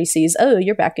then everybody sees, oh,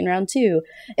 you're back in round 2,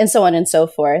 and so on and so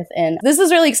forth. And this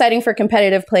is really exciting for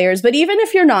competitive players, but even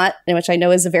if you're not, which I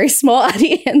know is a very small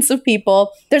audience of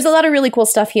people, there's a lot of really cool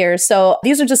stuff here. So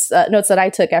these are just notes that I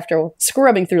took after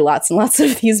scrubbing through lots and lots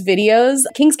of these videos.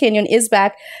 Kings Canyon is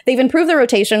back. They've improved the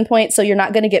rotation point, so you're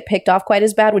not going to get picked off quite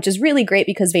as bad, which is really great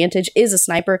because Vantage is a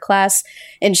sniper class,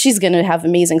 and she's going to have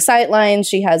amazing sight lines.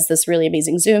 She has this really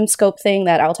amazing zoom scope thing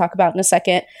that I'll talk about in a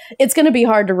second. It's going to be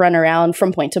hard to run around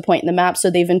from point to point in the map, so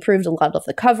they've improved a lot of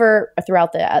the cover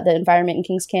throughout the environment in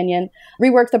Kings Canyon.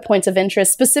 Reworked the points of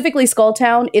interest, specifically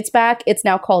Skulltown. It's back. It's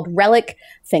now called Relic.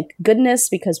 Thank goodness,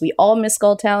 because we all miss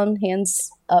Skulltown.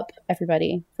 Hands up,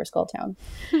 everybody, for Skulltown.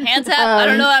 Hands up. I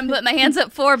don't know what I'm putting my hands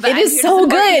up for, but it is so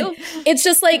good. It's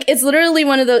just like, it's literally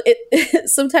one of the,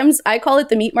 sometimes I call it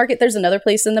the meat market. There's another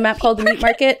place in the map called the meat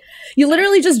market. You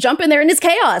literally just jump in there and it's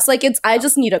chaos. Like I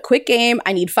just need a quick game.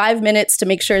 I need 5 minutes to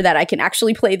make sure that I can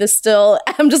actually play this still.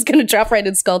 I'm just going to drop right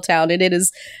in Skulltown, and it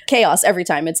is chaos every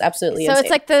time. It's absolutely insane.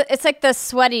 It's like the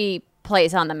sweaty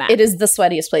place on the map. It is the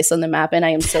sweatiest place on the map, and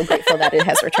I am so grateful that it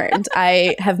has returned.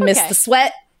 I have missed the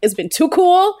sweat. It's been too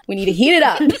cool. We need to heat it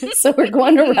up. So we're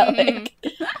going to Relic.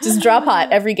 Just drop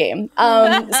hot every game.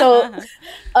 So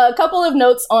a couple of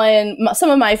notes on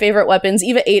some of my favorite weapons.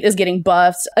 EVA 8 is getting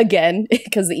buffed again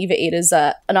because the EVA 8 is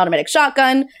an automatic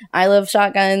shotgun. I love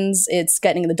shotguns. It's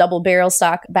getting the double barrel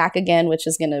stock back again, which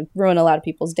is going to ruin a lot of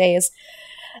people's days.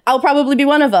 I'll probably be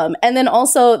one of them. And then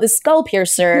also the Skull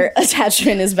Piercer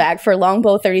attachment is back for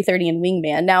Longbow, 30-30, and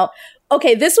Wingman. Now,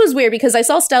 okay, this was weird because I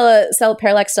saw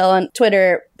Parallax Stella on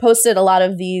Twitter posted a lot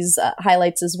of these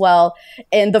highlights as well.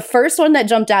 And the first one that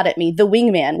jumped out at me, the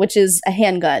Wingman, which is a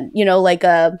handgun, you know, like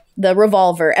the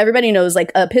revolver. Everybody knows,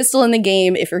 like, a pistol in the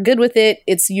game, if you're good with it,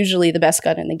 it's usually the best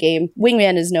gun in the game.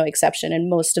 Wingman is no exception in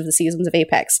most of the seasons of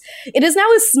Apex. It is now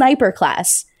a sniper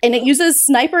class, and it uses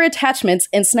sniper attachments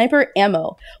and sniper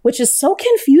ammo, which is so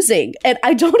confusing, and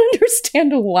I don't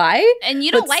understand why. And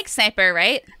you don't like sniper,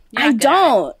 right? I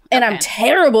don't. And I'm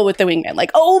terrible with the Wingman.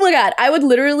 Like, oh my God, I would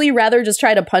literally rather just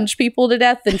try to punch people to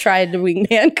death than try the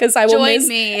Wingman because I will miss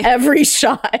every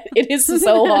shot. It is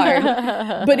so hard.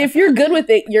 But if you're good with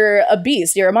it, you're a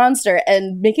beast. You're a monster.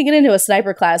 And making it into a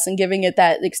sniper class and giving it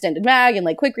that extended mag and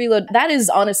like quick reload, that is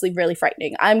honestly really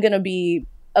frightening. I'm going to be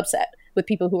upset with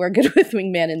people who are good with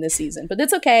Wingman in this season, but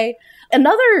it's okay.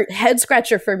 Another head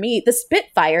scratcher for me, the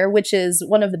Spitfire, which is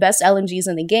one of the best LMGs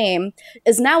in the game,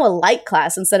 is now a light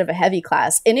class instead of a heavy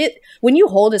class. And when you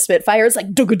hold a Spitfire, it's like,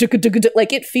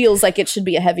 like it feels like it should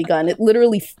be a heavy gun. It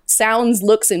literally sounds,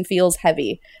 looks, and feels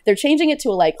heavy. They're changing it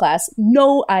to a light class.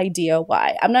 No idea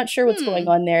why. I'm not sure what's going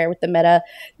on there with the meta.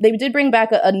 They did bring back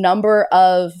a number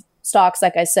of stocks,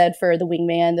 like I said, for the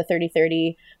Wingman, the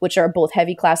 30-30, which are both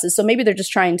heavy classes. So maybe they're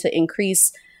just trying to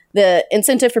increase the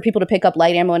incentive for people to pick up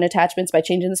light ammo and attachments by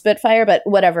changing the Spitfire, but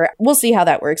whatever. We'll see how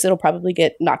that works. It'll probably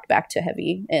get knocked back to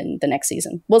heavy in the next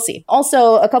season. We'll see.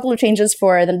 Also, a couple of changes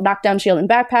for the knockdown shield and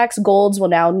backpacks. Golds will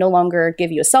now no longer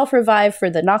give you a self-revive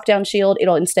for the knockdown shield.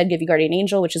 It'll instead give you Guardian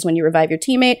Angel, which is when you revive your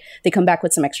teammate, they come back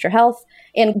with some extra health.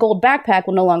 And Gold Backpack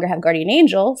will no longer have Guardian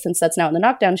Angel, since that's now in the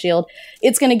knockdown shield.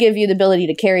 It's going to give you the ability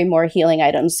to carry more healing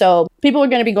items. So people are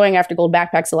going to be going after Gold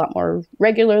Backpacks a lot more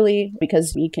regularly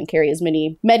because you can carry as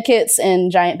many medkits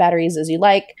and giant batteries as you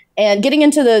like. And getting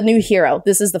into the new hero,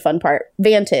 this is the fun part.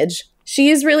 Vantage.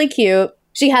 She's really cute.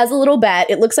 She has a little bat.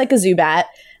 It looks like a Zubat.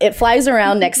 It flies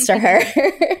around next to her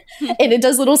and it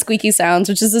does little squeaky sounds,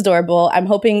 which is adorable. I'm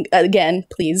hoping, again,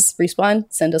 please Respawn,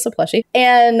 send us a plushie.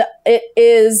 And it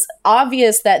is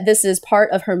obvious that this is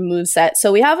part of her moveset.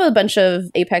 So we have a bunch of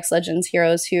Apex Legends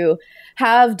heroes who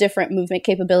have different movement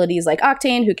capabilities, like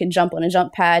Octane, who can jump on a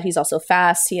jump pad. He's also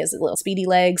fast. He has little speedy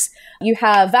legs. You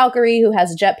have Valkyrie, who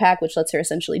has a jetpack, which lets her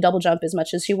essentially double jump as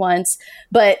much as she wants.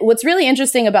 But what's really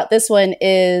interesting about this one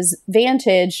is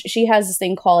Vantage. She has this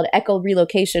thing called Echo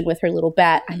Relocation with her little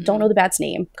bat. I don't know the bat's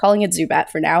name. Calling it Zubat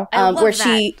for now. Where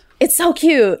she... It's so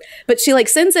cute. But she like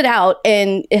sends it out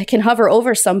and it can hover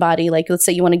over somebody. Like, let's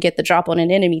say you want to get the drop on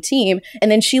an enemy team. And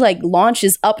then she like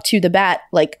launches up to the bat,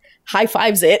 like high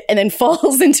fives it, and then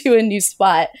falls into a new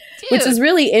spot, which is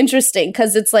really interesting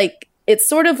because it's like, it's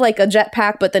sort of like a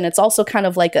jetpack, but then it's also kind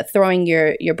of like a throwing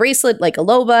your bracelet, like a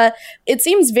Loba. It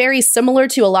seems very similar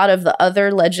to a lot of the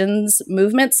other Legends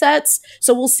movement sets.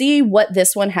 So we'll see what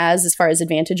this one has as far as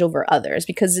advantage over others,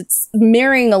 because it's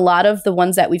mirroring a lot of the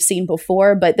ones that we've seen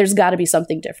before, but there's got to be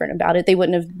something different about it. They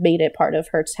wouldn't have made it part of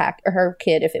her her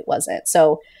kit if it wasn't.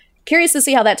 So curious to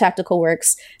see how that tactical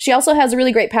works. She also has a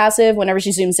really great passive. Whenever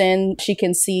she zooms in, she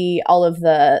can see all of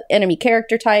the enemy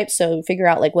character types, so figure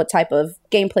out like what type of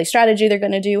gameplay strategy they're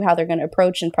going to do, how they're going to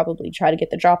approach and probably try to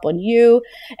get the drop on you.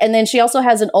 And then she also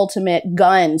has an ultimate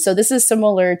gun. So this is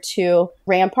similar to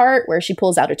Rampart, where she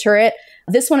pulls out a turret.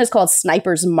 This one is called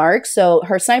Sniper's Mark. So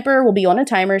her sniper will be on a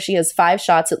timer. She has 5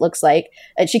 shots, it looks like.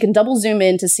 And she can double zoom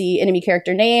in to see enemy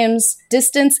character names,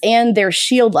 distance, and their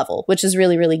shield level, which is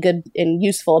really, really good and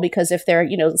useful because if they're,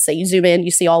 let's say you zoom in,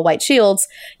 you see all white shields,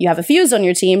 you have a Fuse on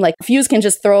your team. Like Fuse can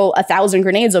just throw 1,000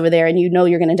 grenades over there and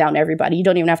you're going to down everybody. You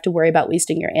don't even have to worry about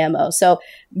wasting your ammo. So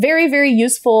very, very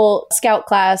useful scout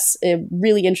class.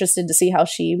 Really interested to see how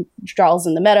she draws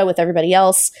in the meta with everybody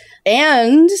else.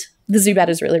 And the Zubat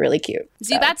is really, really cute.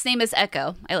 Zubat's name is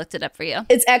Echo. I looked it up for you.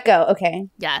 It's Echo. Okay.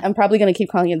 Yeah. I'm probably going to keep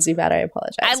calling it Zubat. I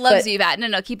apologize. I love Zubat.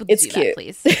 No, keep it with Zubat, cute.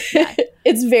 Please. Yeah.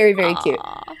 It's very, very cute.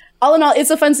 All in all, it's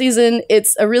a fun season.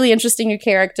 It's a really interesting new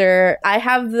character. I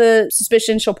have the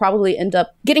suspicion she'll probably end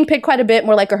up getting picked quite a bit,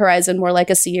 more like a Horizon, more like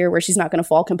a Seer, where she's not going to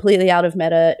fall completely out of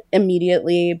meta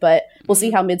immediately. But we'll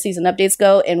see how mid-season updates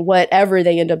go and whatever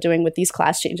they end up doing with these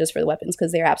class changes for the weapons,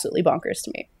 because they're absolutely bonkers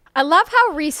to me. I love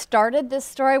how Rhys started this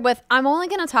story with, I'm only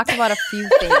going to talk about a few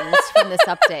things from this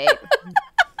update.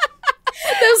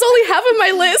 That was only half of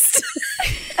my list.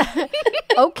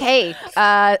 Okay.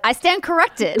 I stand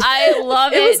corrected. I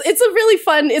love it. It's a really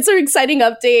fun, it's an exciting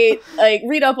update. Like,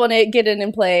 read up on it, get in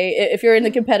and play. If you're in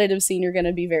the competitive scene, you're going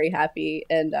to be very happy.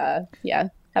 And have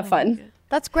fun.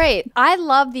 That's great. I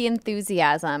love the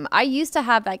enthusiasm. I used to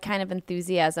have that kind of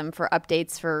enthusiasm for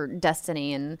updates for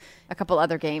Destiny and a couple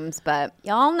other games, but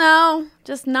y'all know,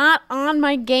 just not on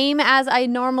my game as I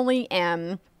normally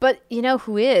am. But you know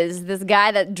who is? This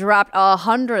guy that dropped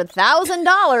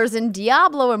 $100,000 in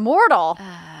Diablo Immortal.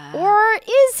 Or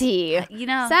is he?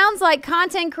 Sounds like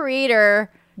content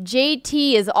creator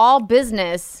JT is all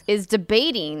business is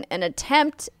debating an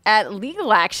attempt at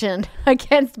legal action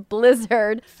against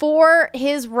Blizzard for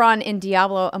his run in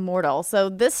Diablo Immortal. So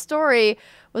this story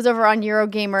was over on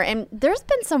Eurogamer, and there's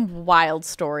been some wild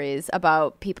stories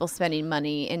about people spending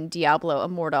money in Diablo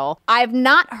Immortal. I've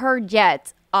not heard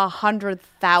yet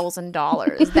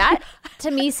 $100,000. That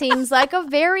to me seems like a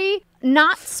very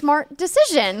not smart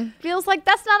decision. Feels like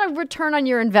that's not a return on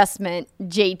your investment.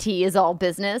 JT is all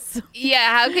business.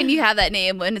 Yeah, how can you have that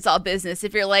name when it's all business?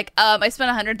 If you're like, I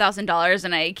spent $100,000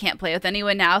 and I can't play with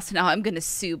anyone now, so now I'm going to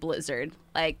sue Blizzard.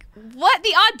 Like, what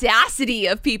the audacity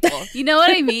of people? You know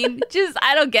what I mean? Just,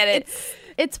 I don't get it.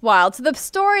 It's wild. So the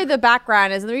story, the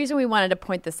background is, the reason we wanted to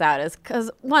point this out is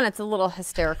because, one, it's a little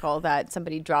hysterical that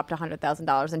somebody dropped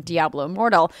 $100,000 in Diablo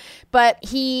Immortal, but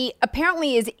he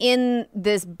apparently is in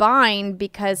this bind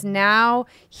because now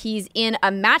he's in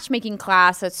a matchmaking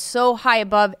class that's so high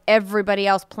above everybody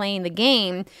else playing the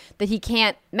game that he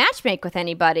can't matchmake with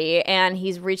anybody. And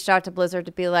he's reached out to Blizzard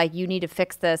to be like, you need to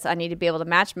fix this. I need to be able to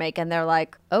matchmake. And they're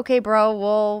like, okay, bro,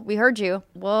 well, we heard you.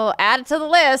 We'll add it to the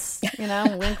list.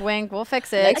 Wink, wink. We'll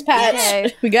fix it. Next patch.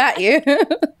 Okay. We got you.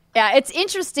 Yeah, it's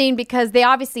interesting because they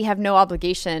obviously have no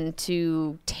obligation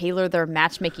to tailor their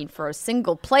matchmaking for a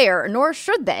single player, nor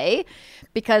should they,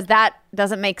 because that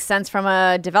doesn't make sense from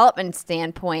a development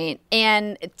standpoint.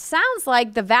 And it sounds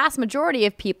like the vast majority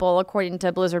of people, according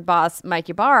to Blizzard boss Mike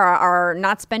Ybarra, are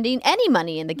not spending any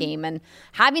money in the game and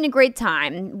having a great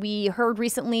time. We heard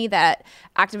recently that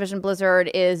Activision Blizzard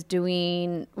is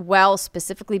doing well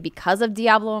specifically because of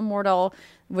Diablo Immortal,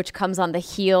 which comes on the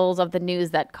heels of the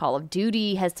news that Call of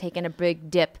Duty has taken a big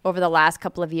dip over the last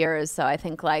couple of years. So I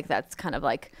think that's kind of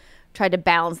tried to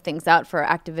balance things out for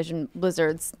Activision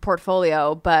Blizzard's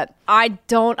portfolio. But I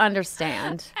don't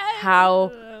understand how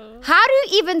do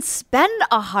you even spend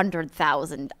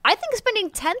 $100,000? I think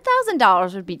spending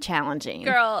 $10,000 would be challenging.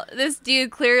 Girl, this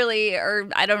dude clearly, or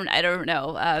I don't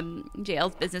know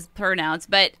JL's business pronouns,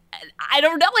 but I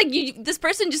don't know. Like, this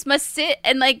person just must sit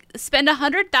and like spend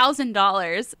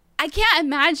 $100,000. I can't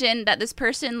imagine that this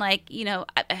person, like, you know,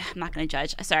 I'm not going to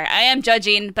judge. Sorry, I am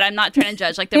judging, but I'm not trying to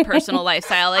judge like their personal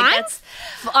lifestyle. Like,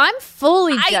 I'm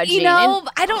fully judging. You know,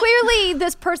 I don't. Clearly,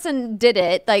 this person did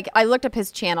it. Like, I looked up his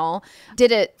channel,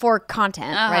 did it for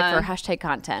content, right? For hashtag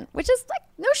content, which is like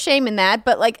no shame in that.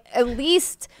 But like, at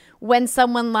least when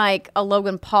someone like a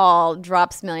Logan Paul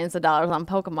drops millions of dollars on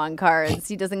Pokemon cards,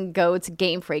 he doesn't go to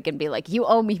Game Freak and be like, "You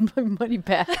owe me my money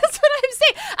back." That's what I'm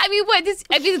saying. I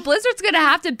mean, Blizzard's gonna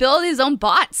have to build his own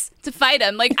bots to fight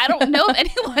him. Like, I don't know if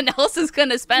anyone else is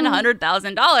gonna spend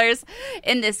 $100,000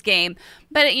 in this game.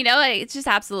 But you know, it's just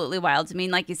absolutely wild. I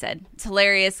mean, like you said, it's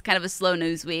hilarious. Kind of a slow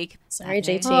news week. Sorry,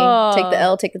 JT. Take the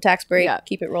L. Take the tax break. Yeah.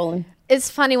 Keep it rolling.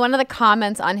 It's funny. One of the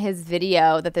comments on his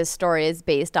video that this story is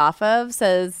based off of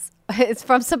says, it's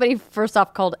from somebody, first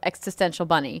off, called Existential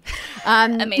Bunny.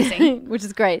 Amazing. Which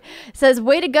is great. It says,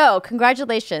 way to go.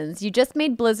 Congratulations. You just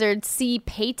made Blizzard see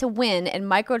pay to win and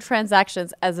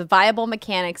microtransactions as viable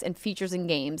mechanics and features in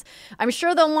games. I'm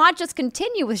sure they'll not just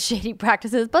continue with shady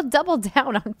practices, but double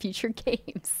down on future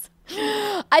games.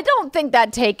 I don't think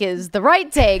that take is the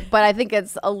right take, but I think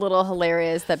it's a little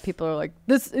hilarious that people are like,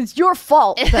 "This is your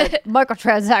fault that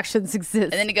microtransactions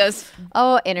exist." And then it goes,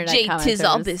 "Oh, internet JT's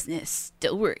all business.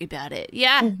 Don't worry about it."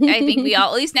 Yeah, I think we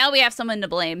all, at least now we have someone to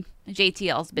blame.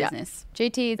 JTL's business. Yeah.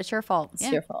 JT, it's your fault. It's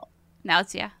your fault. Now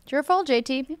it's It's your fault,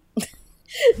 JT.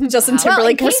 Justin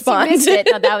Timberlake responds. No,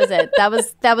 that was it.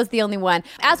 That was the only one.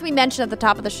 As we mentioned at the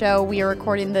top of the show, we are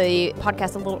recording the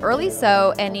podcast a little early,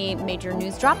 so any major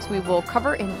news drops we will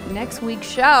cover in next week's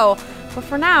show. But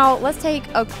for now, let's take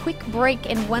a quick break,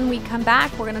 and when we come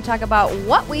back, we're going to talk about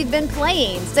what we've been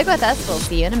playing. Stick with us. We'll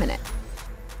see you in a minute.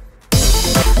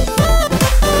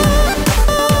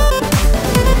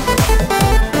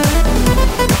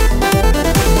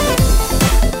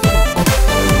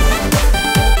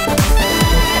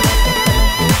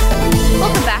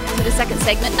 Second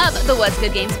segment of the What's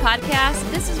Good Games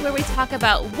podcast. This is where we talk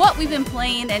about what we've been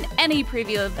playing and any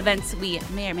preview of events we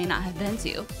may or may not have been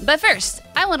to. But first,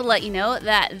 I want to let you know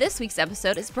that this week's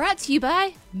episode is brought to you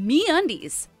by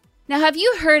MeUndies. Now, have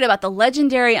you heard about the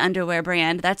legendary underwear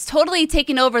brand that's totally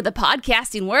taken over the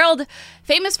podcasting world?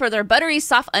 Famous for their buttery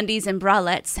soft undies and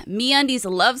bralettes, MeUndies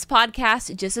loves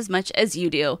podcasts just as much as you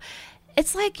do.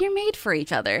 It's like you're made for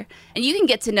each other. And you can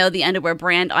get to know the underwear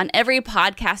brand on every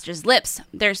podcaster's lips.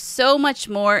 There's so much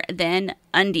more than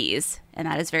undies. And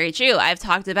that is very true. I've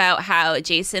talked about how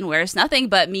Jason wears nothing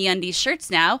but MeUndies shirts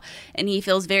now, and he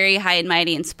feels very high and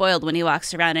mighty and spoiled when he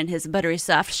walks around in his buttery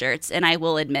soft shirts. And I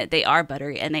will admit they are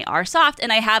buttery and they are soft,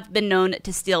 and I have been known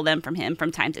to steal them from him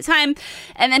from time to time.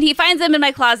 And then he finds them in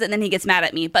my closet and then he gets mad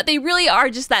at me. But they really are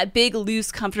just that big,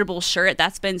 loose, comfortable shirt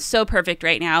that's been so perfect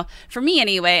right now. For me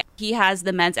anyway, he has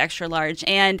the men's extra large,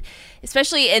 and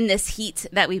especially in this heat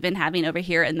that we've been having over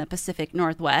here in the Pacific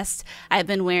Northwest, I've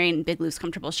been wearing big, loose,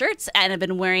 comfortable shirts, and I've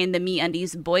been wearing the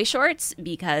MeUndies boy shorts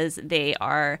because they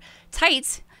are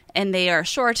tight and they are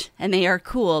short and they are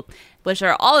cool, which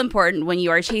are all important when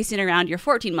you are chasing around your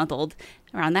 14-month-old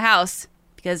around the house.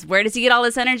 Because where does he get all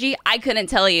this energy? I couldn't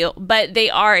tell you, but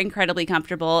they are incredibly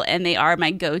comfortable and they are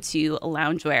my go-to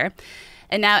loungewear.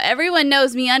 And now everyone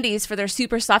knows MeUndies for their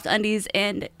super soft undies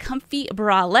and comfy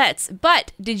bralettes.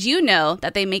 But did you know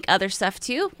that they make other stuff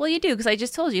too? Well, you do, because I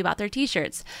just told you about their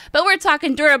t-shirts. But we're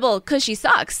talking durable, cushy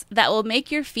socks that will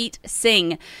make your feet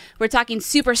sing. We're talking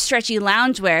super stretchy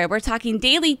loungewear. We're talking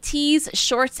daily tees,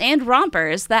 shorts, and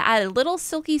rompers that add a little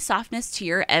silky softness to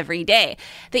your everyday.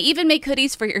 They even make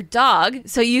hoodies for your dog,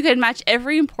 so you can match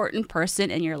every important person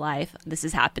in your life. This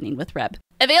is happening with Reb.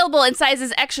 Available in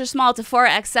sizes extra small to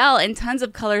 4XL and tons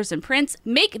of colors and prints,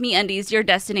 make MeUndies your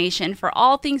destination for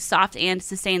all things soft and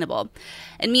sustainable.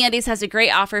 And MeUndies has a great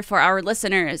offer for our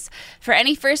listeners. For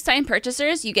any first-time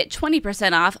purchasers, you get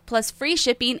 20% off plus free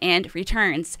shipping and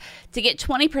returns. To get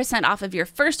 20% off of your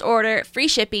first order, free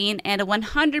shipping, and a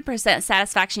 100%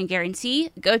 satisfaction guarantee,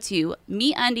 go to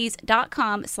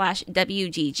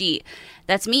MeUndies.com/WGG.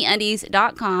 That's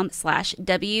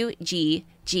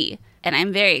MeUndies.com/WGG. And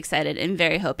I'm very excited and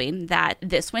very hoping that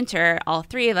this winter, all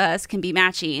three of us can be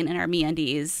matching in our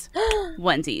MeUndies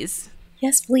onesies.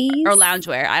 Yes, please. Or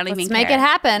loungewear. I don't even care. Let's make it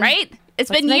happen. Right?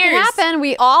 Let's been years. Make it happen.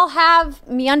 We all have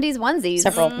MeUndies onesies.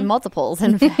 Several. Multiples,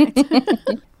 in fact.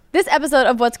 This episode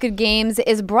of What's Good Games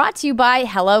is brought to you by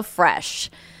HelloFresh.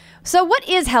 So what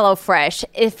is HelloFresh?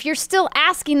 If you're still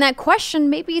asking that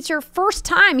question, maybe it's your first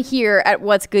time here at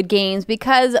What's Good Games,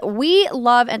 because we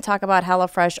love and talk about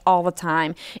HelloFresh all the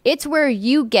time. It's where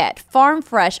you get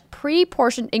farm-fresh,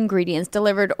 pre-portioned ingredients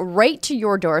delivered right to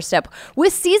your doorstep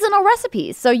with seasonal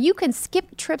recipes. So you can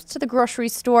skip trips to the grocery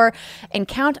store and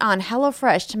count on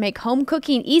HelloFresh to make home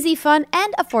cooking easy, fun,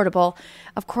 and affordable.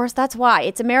 Of course, that's why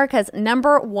it's America's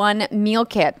 #1 meal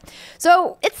kit.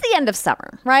 So it's the end of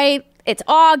summer, right? It's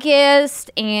August,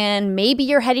 and maybe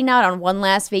you're heading out on one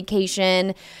last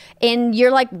vacation, and you're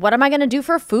like, what am I going to do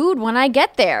for food when I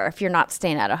get there? If you're not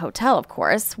staying at a hotel, of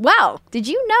course. Well, did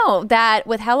you know that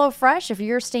with HelloFresh, if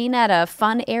you're staying at a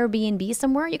fun Airbnb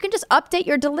somewhere, you can just update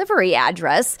your delivery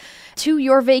address to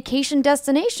your vacation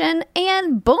destination,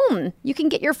 and boom, you can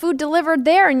get your food delivered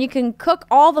there, and you can cook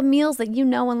all the meals that you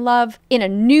know and love in a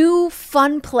new,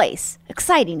 fun place.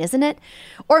 Exciting, isn't it?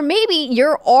 Or maybe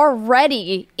you're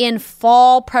already in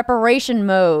fall preparation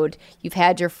mode. You've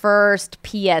had your first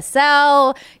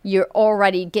PSL. You're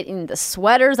already getting the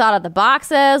sweaters out of the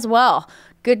boxes. Well,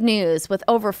 good news. With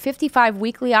over 55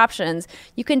 weekly options,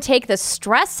 you can take the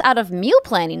stress out of meal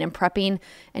planning and prepping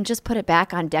and just put it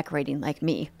back on decorating like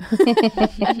me.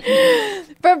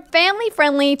 From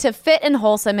family-friendly to fit and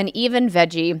wholesome and even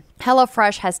veggie,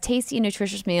 HelloFresh has tasty and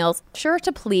nutritious meals sure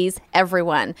to please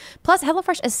everyone. Plus,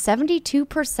 HelloFresh is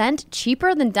 72%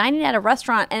 cheaper than dining at a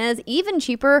restaurant and is even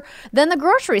cheaper than the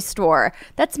grocery store.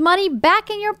 That's money back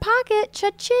in your pocket.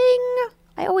 Cha-ching!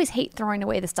 I always hate throwing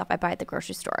away the stuff I buy at the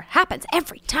grocery store. Happens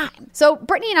every time. So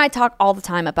Brittany and I talk all the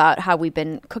time about how we've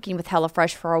been cooking with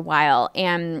HelloFresh for a while,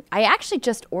 and I actually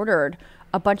just ordered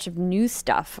a bunch of new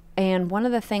stuff. And one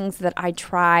of the things that I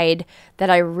tried that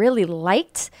I really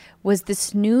liked was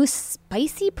this new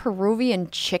spicy Peruvian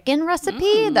chicken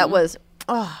recipe that was,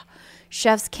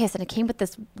 chef's kiss. And it came with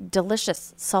this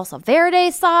delicious salsa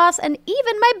verde sauce, and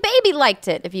even my baby liked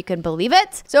it, if you can believe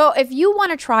it. So if you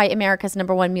want to try America's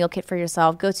 #1 meal kit for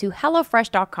yourself, go to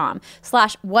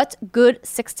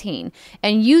HelloFresh.com/whatsgood16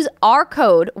 and use our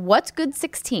code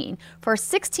whatsgood16 for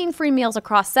 16 free meals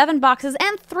across 7 boxes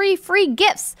and 3 free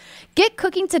gifts. Get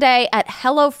cooking today at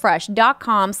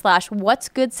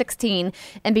HelloFresh.com/whatsgood16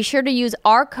 and be sure to use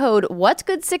our code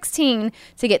whatsgood16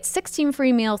 to get 16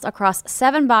 free meals across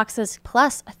 7 boxes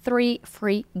plus 3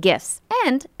 free gifts.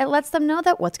 And it lets them know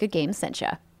that What's Good Games sent you.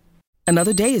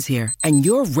 Another day is here, and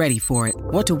you're ready for it.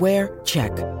 What to wear?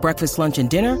 Check. Breakfast, lunch, and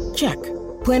dinner? Check.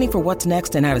 Planning for what's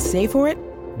next and how to save for it?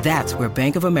 That's where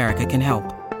Bank of America can help.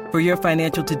 For your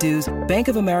financial to-dos, Bank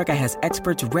of America has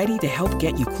experts ready to help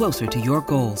get you closer to your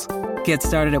goals. Get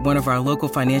started at one of our local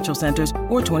financial centers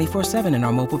or 24/7 in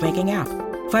our mobile banking app.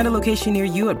 Find a location near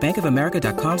you at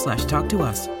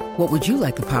bankofamerica.com/talktous. What would you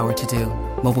like the power to do?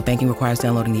 Mobile banking requires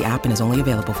downloading the app and is only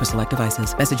available for select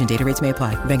devices. Message and data rates may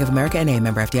apply. Bank of America N.A.,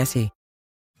 member FDIC.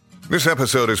 This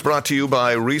episode is brought to you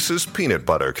by Reese's Peanut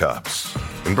Butter Cups.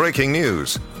 In breaking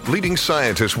news, leading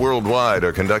scientists worldwide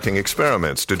are conducting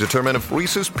experiments to determine if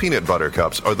Reese's Peanut Butter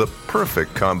Cups are the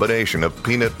perfect combination of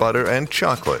peanut butter and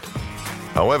chocolate.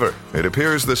 However, it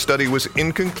appears the study was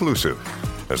inconclusive,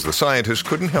 as the scientists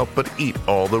couldn't help but eat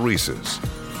all the Reese's.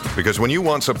 Because when you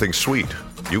want something sweet,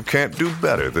 you can't do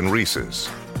better than Reese's.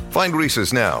 Find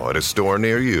Reese's now at a store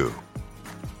near you.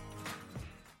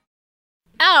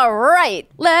 All right,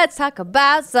 let's talk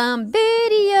about some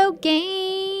video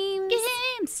games.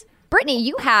 Brittany,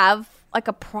 you have like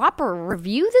a proper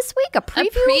review this week? A preview?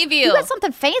 A preview. You got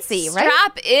something fancy, right?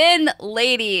 Strap in,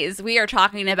 ladies. We are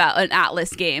talking about an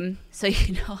Atlas game. So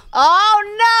you know.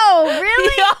 Oh, no.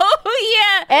 Really?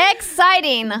 Oh, yeah.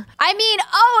 Exciting. I mean,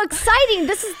 exciting.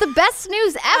 This is the best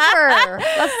news ever.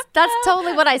 That's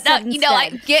totally what I said instead.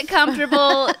 Like, get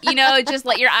comfortable. Just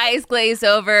let your eyes glaze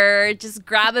over. Just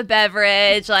grab a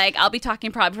beverage. Like, I'll be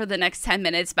talking probably for the next 10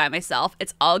 minutes by myself.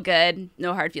 It's all good.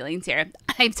 No hard feelings here.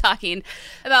 I'm talking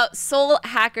about Soul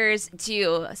Hackers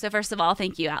 2. So first of all,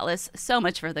 thank you, Atlas, so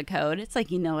much for the code. It's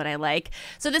like, you know what I like.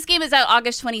 So this game is out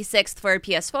August 26th for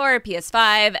PS4,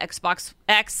 PS5, Xbox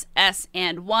X, S,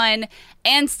 and One,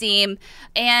 and Steam.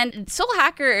 And Soul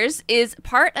Hackers is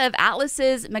part of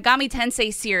Atlas's Megami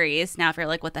Tensei series. Now, if you're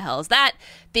like, what the hell is that?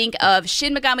 Think of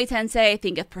Shin Megami Tensei,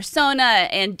 think of Persona,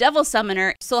 and Devil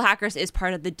Summoner. Soul Hackers is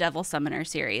part of the Devil Summoner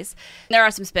series. There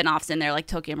are some spin-offs in there, like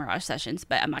Tokyo Mirage Sessions,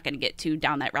 but I'm not going to get too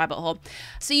down that rabbit hole.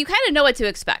 So you kind of know what to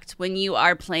expect when you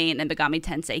are playing a Megami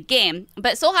Tensei game.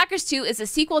 But Soul Hackers 2 is a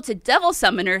sequel to Devil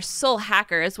Summoner Soul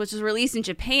Hackers, which was released in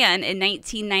Japan in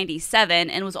 1997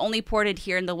 and was only ported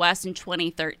here in the West iOS in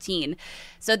 2013.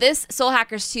 So this Soul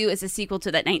Hackers 2 is a sequel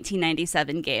to that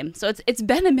 1997 game. So it's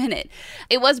been a minute.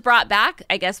 It was brought back,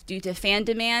 I guess, due to fan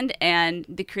demand, and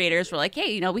the creators were like,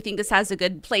 hey, we think this has a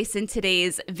good place in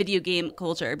today's video game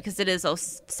culture because it is all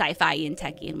sci-fi and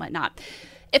techie and whatnot.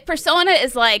 If Persona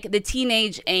is like the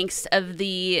teenage angst of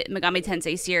the Megami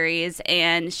Tensei series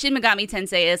and Shin Megami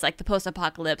Tensei is like the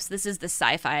post-apocalypse, this is the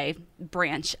sci-fi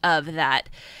branch of that.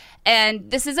 And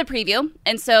this is a preview,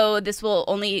 and so this will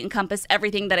only encompass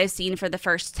everything that I've seen for the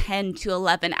first 10 to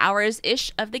 11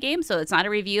 hours-ish of the game, so it's not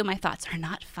a review. My thoughts are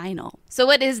not final. So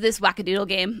what is this wackadoodle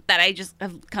game that I just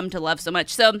have come to love so much?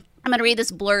 So I'm going to read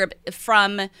this blurb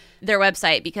from their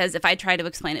website because if I try to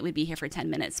explain it, we'd be here for 10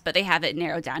 minutes, but they have it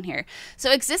narrowed down here.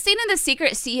 So existing in the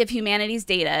secret sea of humanity's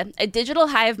data, a digital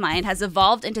hive mind has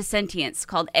evolved into sentience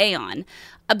called Aeon.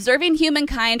 Observing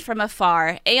humankind from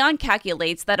afar, Aeon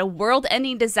calculates that a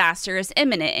world-ending disaster is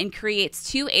imminent and creates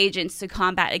two agents to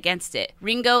combat against it,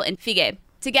 Ringo and Fige.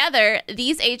 Together,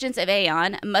 these agents of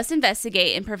Aeon must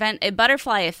investigate and prevent a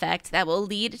butterfly effect that will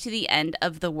lead to the end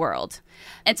of the world.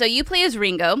 And so you play as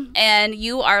Ringo, and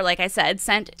you are, like I said,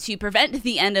 sent to prevent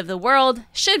the end of the world.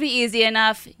 Should be easy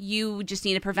enough. You just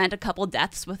need to prevent a couple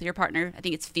deaths with your partner. I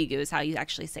think it's Figu is how you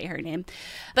actually say her name.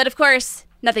 But of course,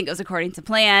 nothing goes according to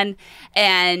plan,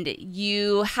 and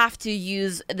you have to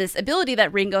use this ability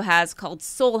that Ringo has called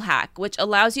Soul Hack, which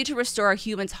allows you to restore a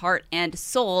human's heart and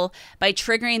soul by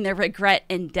triggering their regret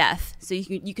and death. So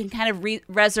you can kind of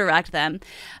resurrect them.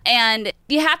 And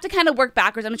you have to kind of work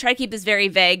backwards. I'm going to try to keep this very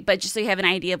vague, but just so you have an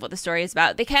idea of what the story is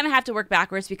about. They kind of have to work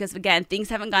backwards because, again, things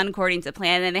haven't gone according to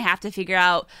plan, and they have to figure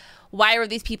out why were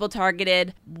these people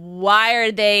targeted? Why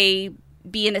are they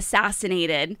being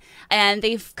assassinated? And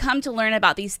they've come to learn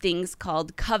about these things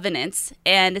called covenants,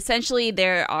 and essentially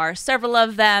there are several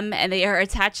of them, and they are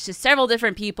attached to several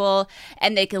different people,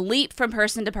 and they can leap from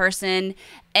person to person,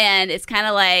 and it's kind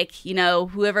of like,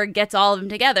 whoever gets all of them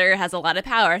together has a lot of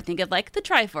power. Think of like the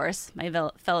Triforce, my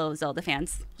fellow Zelda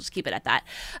fans. We'll just keep it at that.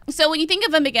 So when you think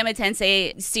of a Megami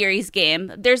Tensei series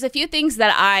game, there's a few things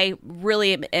that I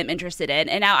really am interested in.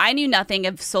 And now I knew nothing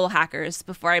of Soul Hackers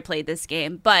before I played this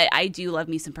game, but I do love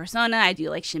me some Persona. I do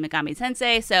like Shin Megami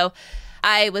Tensei. So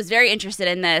I was very interested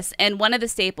in this, and one of the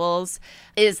staples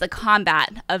is the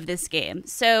combat of this game.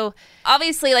 So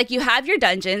obviously, like, you have your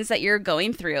dungeons that you're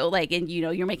going through, like, and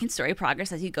you're making story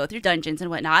progress as you go through dungeons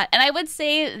and whatnot. And I would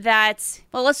say that,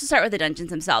 well, let's just start with the dungeons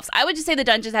themselves. I would just say the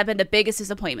dungeons have been the biggest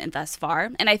disappointment thus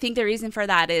far, and I think the reason for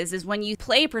that is when you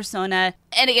play Persona,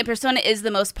 and again, Persona is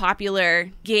the most popular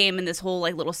game in this whole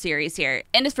like little series here,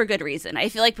 and it's for good reason. I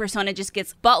feel like Persona just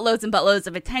gets buttloads and buttloads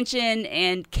of attention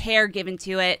and care given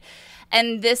to it.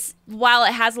 And this, while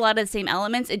it has a lot of the same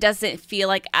elements, it doesn't feel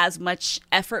like as much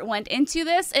effort went into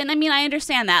this. And I mean, I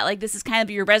understand that. Like, this is kind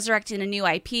of, you're resurrecting a new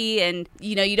IP, and,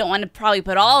 you don't want to probably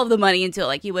put all of the money into it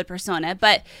like you would Persona.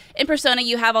 But in Persona,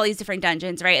 you have all these different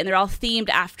dungeons, right? And they're all themed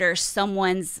after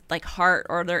someone's, like, heart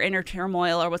or their inner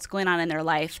turmoil or what's going on in their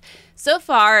life. So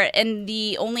far, in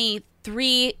the only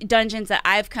 3 dungeons that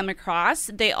I've come across,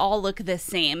 they all look the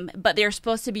same, but they're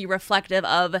supposed to be reflective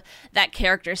of that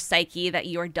character's psyche that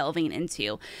you're delving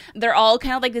into. They're all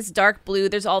kind of like this dark blue.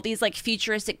 There's all these like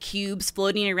futuristic cubes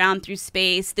floating around through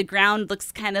space. The ground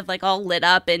looks kind of like all lit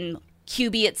up and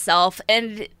cubey itself,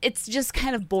 and it's just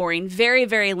kind of boring, very,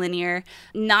 very linear,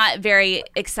 not very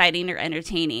exciting or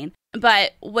entertaining.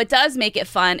 But what does make it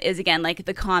fun is, again, like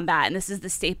the combat, and this is the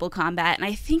staple combat, and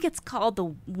I think it's called the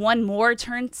one more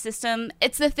turn system.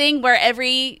 It's the thing where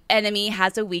every enemy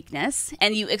has a weakness,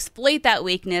 and you exploit that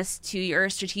weakness to your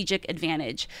strategic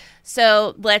advantage.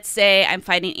 So let's say I'm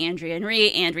fighting Andrea and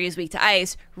Ree. Andrea is weak to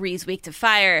ice. Ree's weak to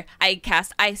fire. I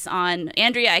cast ice on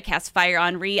Andrea. I cast fire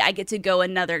on Ree. I get to go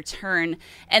another turn.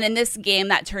 And in this game,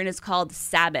 that turn is called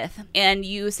Sabbath. And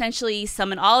you essentially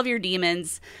summon all of your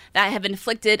demons that have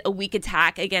inflicted a weak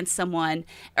attack against someone,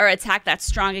 or attack that's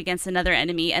strong against another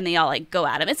enemy, and they all like go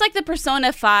at them. It's like the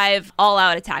Persona 5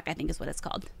 all-out attack, I think is what it's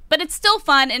called. But it's still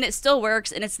fun, and it still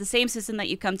works, and it's the same system that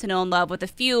you come to know and love, with a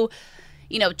few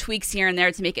tweaks here and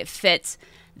there to make it fit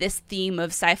this theme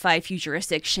of sci-fi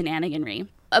futuristic shenaniganry.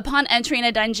 Upon entering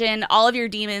a dungeon, all of your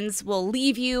demons will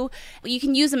leave you. You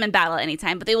can use them in battle at any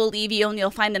time, but they will leave you, and you'll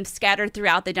find them scattered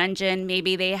throughout the dungeon.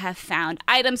 Maybe they have found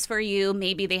items for you.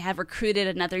 Maybe they have recruited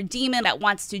another demon that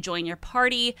wants to join your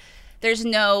party. There's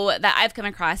no, that I've come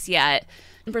across yet,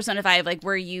 in Persona 5, like,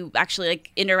 where you actually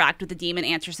like interact with the demon,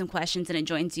 answer some questions, and it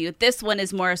joins you. This one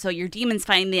is more so your demons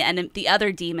find the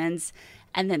other demons,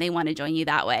 and then they want to join you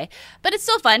that way. But it's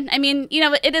still fun. I mean, you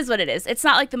know, it is what it is. It's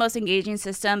not like the most engaging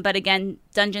system, but again,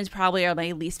 dungeons probably are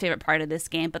my least favorite part of this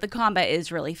game, but the combat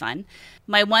is really fun.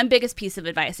 My one biggest piece of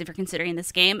advice, if you're considering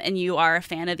this game and you are a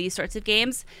fan of these sorts of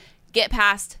games, get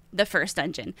past the first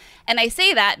dungeon. And I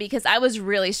say that because I was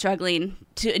really struggling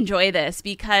to enjoy this,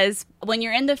 because when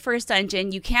you're in the first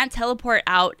dungeon, you can't teleport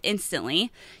out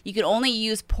instantly. You can only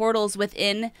use portals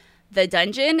within the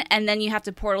dungeon, and then you have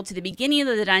to portal to the beginning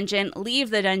of the dungeon, leave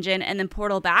the dungeon, and then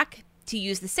portal back to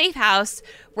use the safe house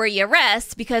where you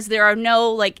rest, because there are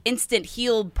no like instant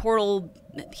heal portal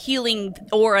healing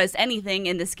auras, anything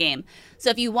in this game. So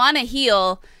if you want to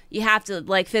heal, you have to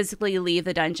like physically leave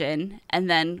the dungeon and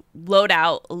then load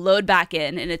out, load back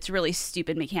in, and it's a really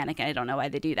stupid mechanic, and I don't know why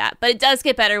they do that. But it does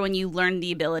get better when you learn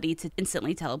the ability to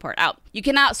instantly teleport out. You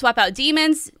cannot swap out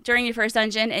demons during your first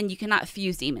dungeon, and you cannot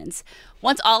fuse demons.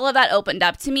 Once all of that opened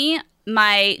up to me,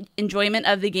 my enjoyment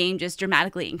of the game just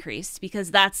dramatically increased,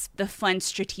 because that's the fun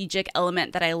strategic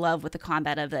element that I love with the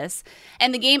combat of this.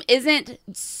 And the game isn't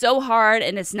so hard,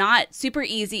 and it's not super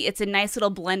easy. It's a nice little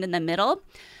blend in the middle.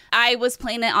 I was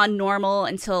playing it on normal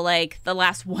until like the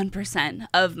last 1%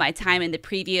 of my time in the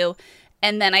preview.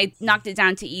 And then I knocked it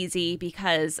down to easy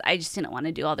because I just didn't want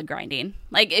to do all the grinding.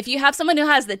 Like, if you have someone who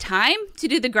has the time to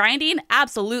do the grinding,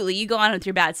 absolutely, you go on with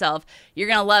your bad self. You're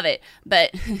going to love it.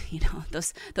 But, you know,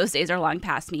 those days are long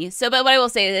past me. So, but what I will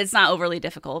say is it's not overly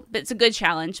difficult. But it's a good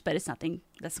challenge, but it's nothing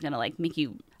that's going to, like, make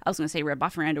you, I was going to say rip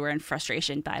off your underwear in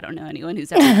frustration, but I don't know anyone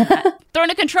who's ever done that.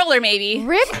 Throwing a controller, maybe.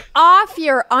 Rip off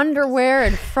your underwear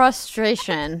in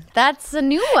frustration. That's a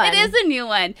new one. It is a new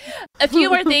one. A few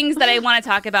more things that I want to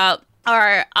talk about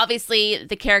are obviously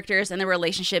the characters and the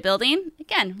relationship building.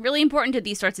 Again, really important to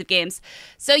these sorts of games.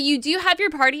 So you do have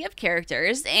your party of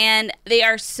characters, and they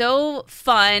are so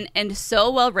fun and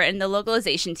so well written. The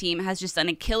localization team has just done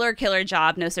a killer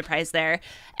job, no surprise there.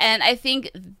 And I think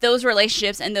those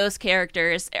relationships and those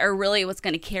characters are really what's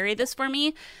going to carry this for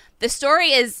me. The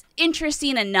story is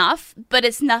interesting enough, but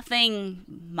it's nothing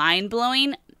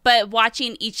mind-blowing. But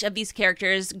watching each of these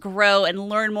characters grow and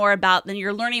learn more about them,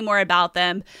 you're learning more about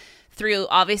them through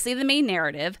obviously the main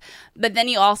narrative, but then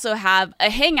you also have a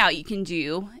hangout you can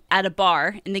do at a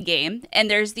bar in the game,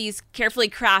 and there's these carefully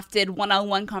crafted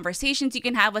one-on-one conversations you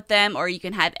can have with them, or you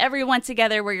can have everyone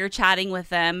together where you're chatting with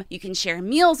them. You can share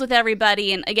meals with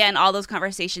everybody, and again, all those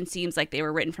conversations seems like they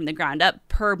were written from the ground up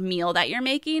per meal that you're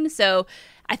making. So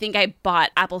I think I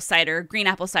bought green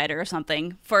apple cider or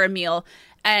something for a meal.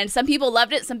 And some people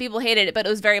loved it, some people hated it, but it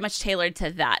was very much tailored to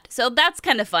that. So that's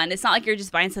kind of fun. It's not like you're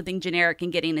just buying something generic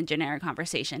and getting a generic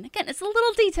conversation. Again, it's the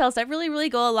little details that really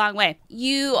go a long way.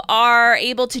 You are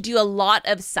able to do a lot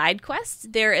of side quests.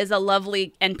 There is a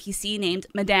lovely NPC named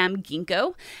Madame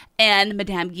Ginkgo, and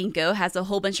Madame Ginkgo has a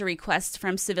whole bunch of requests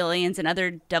from civilians and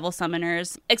other devil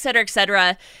summoners, etc.,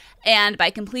 etc. And by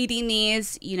completing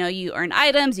these, you know, you earn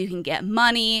items, you can get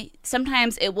money.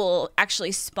 Sometimes it will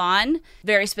actually spawn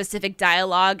very specific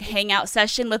dialogue hangout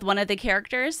session with one of the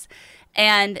characters.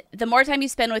 And the more time you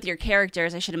spend with your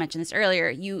characters, I should have mentioned this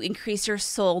earlier, you increase your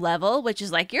soul level, which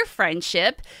is like your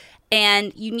friendship.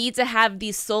 And you need to have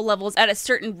these soul levels at a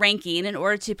certain ranking in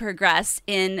order to progress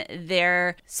in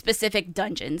their specific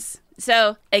dungeons.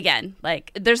 So again,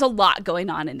 like, there's a lot going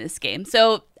on in this game.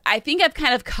 So I think I've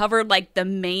kind of covered like the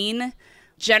main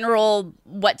general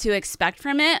what to expect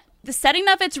from it. The setting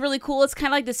of it's really cool. It's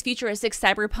kind of like this futuristic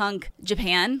cyberpunk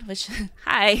Japan, which,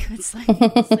 hi, it's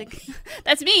like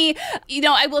that's me. You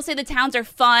know, I will say the towns are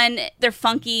fun. They're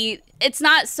funky. It's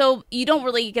not so, you don't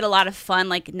really get a lot of fun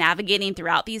like navigating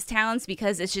throughout these towns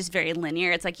because it's just very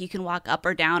linear. It's like you can walk up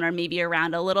or down or maybe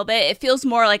around a little bit. It feels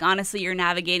more like, honestly, you're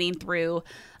navigating through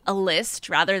a list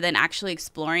rather than actually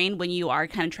exploring when you are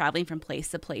kind of traveling from place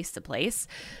to place to place.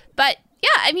 But yeah,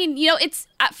 I mean, you know, it's,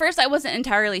 at first I wasn't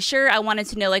entirely sure. I wanted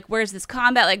to know, like, where's this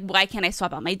combat? Like, why can't I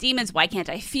swap out my demons? Why can't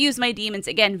I fuse my demons?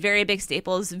 Again, very big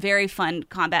staples, very fun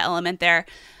combat element there.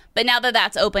 But now that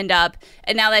that's opened up,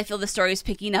 and now that I feel the story's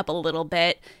picking up a little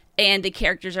bit, and the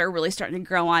characters are really starting to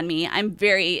grow on me, I'm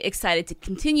very excited to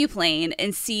continue playing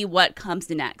and see what comes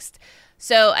next.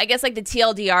 So I guess, like, the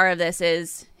TLDR of this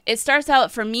is, it starts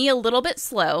out for me a little bit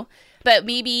slow, but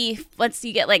maybe once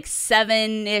you get like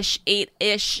 7-ish,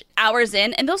 8-ish hours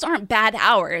in, and those aren't bad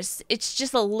hours, it's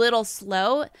just a little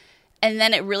slow, and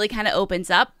then it really kind of opens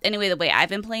up. Anyway, the way I've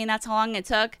been playing, that's how long it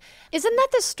took. Isn't that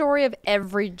the story of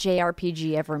every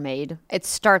JRPG ever made? It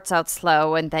starts out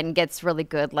slow and then gets really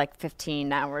good like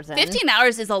 15 hours in. 15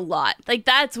 hours is a lot. Like,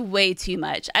 that's way too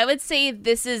much. I would say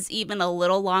this is even a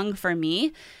little long for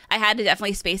me. I had to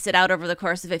definitely space it out over the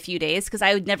course of a few days because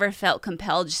I never felt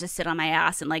compelled just to sit on my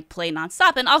ass and like play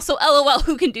nonstop. And also, LOL,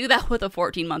 who can do that with a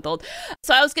 14-month-old?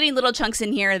 So I was getting little chunks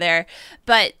in here or there.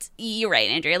 But you're right,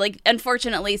 Andrea. Like,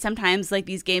 unfortunately, sometimes like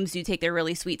these games do take their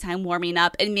really sweet time warming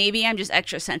up. And maybe I'm just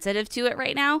extra sensitive to it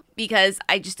right now because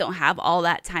I just don't have all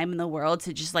that time in the world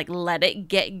to just like let it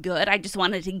get good. I just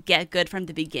wanted to get good from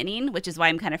the beginning, which is why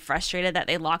I'm kind of frustrated that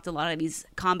they locked a lot of these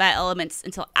combat elements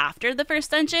until after the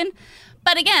first dungeon.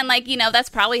 But again, like, you know, that's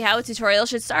probably how a tutorial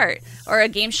should start or a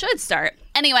game should start.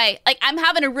 Anyway, like, I'm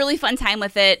having a really fun time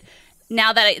with it.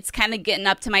 Now that it's kind of getting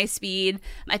up to my speed,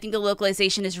 I think the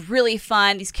localization is really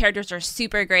fun. These characters are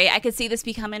super great. I could see this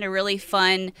becoming a really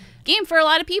fun game for a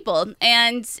lot of people.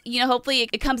 And, you know, hopefully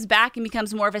it comes back and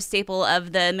becomes more of a staple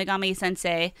of the Megami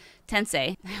Tensei.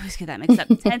 I always get that mixed up.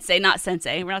 Tensei, not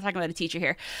sensei. We're not talking about a teacher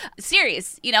here.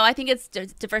 Series. You know, I think its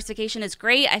diversification is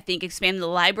great. I think expanding the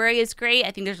library is great.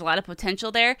 I think there's a lot of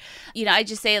potential there. You know, I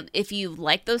just say if you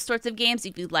like those sorts of games,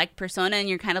 if you like Persona and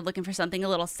you're kind of looking for something a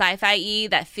little sci-fi-y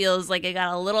that feels like it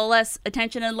got a little less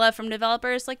attention and love from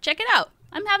developers, like, check it out.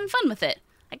 I'm having fun with it.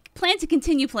 I plan to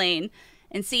continue playing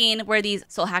and seeing where these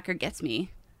Soul Hacker gets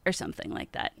me or something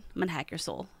like that. I'm gonna hack your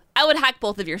soul. I would hack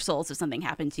both of your souls if something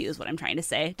happened to you, is what I'm trying to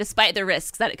say, despite the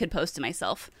risks that it could pose to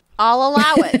myself. I'll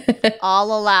allow it.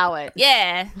 I'll allow it.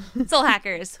 Yeah. Soul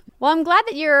hackers. Well, I'm glad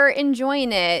that you're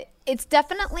enjoying it. It's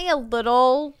definitely a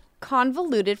little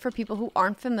convoluted for people who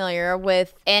aren't familiar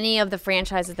with any of the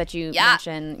franchises that you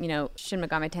mentioned, you know, Shin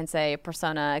Megami Tensei,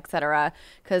 Persona, etc.,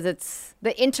 because it's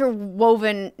the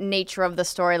interwoven nature of the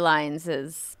storylines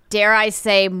is, dare I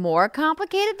say, more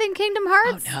complicated than Kingdom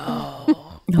Hearts?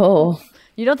 Oh, no. Oh.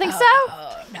 You don't think so?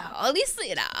 Oh, no. At least,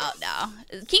 you know,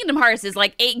 no. Kingdom Hearts is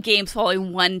like 8 games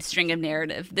following one string of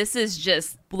narrative. This is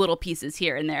just little pieces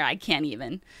here and there. I can't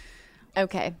even.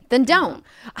 Okay, then don't.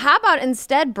 How about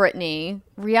instead, Brittany,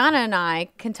 Rihanna and I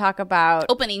can talk about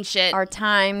opening shit. Our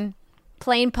time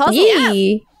playing puzzles.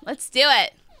 Yeah. Let's do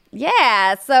it.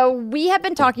 Yeah, so we have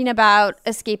been talking about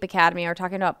Escape Academy, or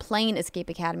talking about playing Escape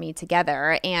Academy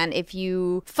together. And if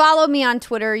you follow me on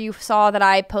Twitter, you saw that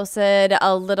I posted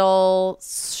a little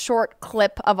short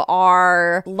clip of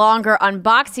our longer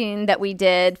unboxing that we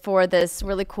did for this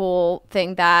really cool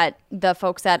thing that the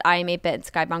folks at IM8bit and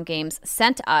Skybound Games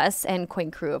sent us, and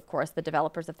Quake Crew, of course, the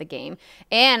developers of the game.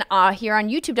 And here on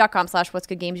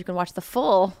youtube.com/whatsgoodgames, you can watch the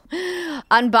full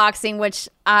unboxing, which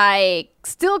I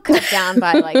still cut down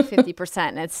by like 50%,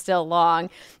 and it's still long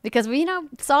because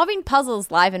solving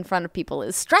puzzles live in front of people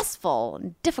is stressful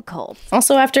and difficult.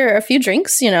 Also, after a few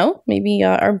drinks, maybe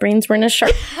our brains weren't as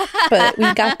sharp, but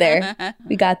we got there.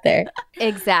 We got there.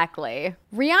 Exactly.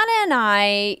 Rihanna and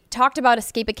I talked about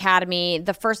Escape Academy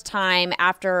the first time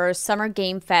after Summer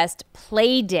Game Fest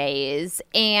play days,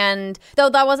 and though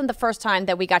that wasn't the first time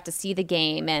that we got to see the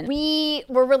game, and we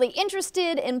were really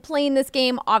interested in playing this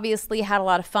game, obviously had a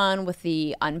lot of fun with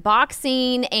the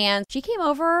unboxing, and she came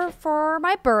over for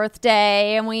my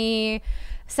birthday, and we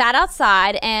sat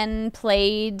outside and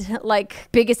played, like,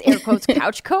 biggest air quotes,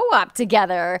 couch co-op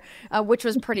together, which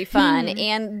was pretty fun.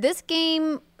 And this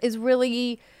game is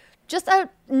really just a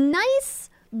nice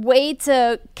way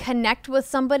to connect with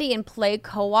somebody and play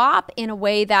co-op in a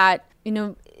way that,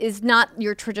 is not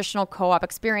your traditional co-op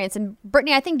experience. And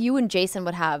Brittany, I think you and Jason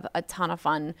would have a ton of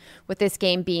fun with this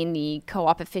game, being the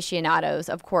co-op aficionados,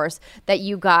 of course, that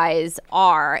you guys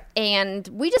are. And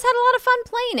we just had a lot of fun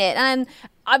playing it. And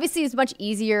obviously it's much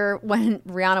easier when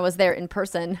Rihanna was there in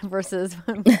person versus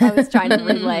when I was trying to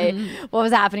relay what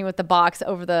was happening with the box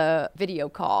over the video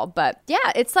call. But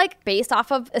yeah, it's like based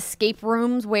off of escape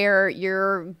rooms where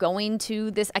you're going to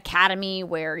this academy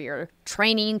where you're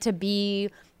training to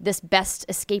be this best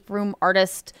escape room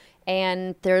artist,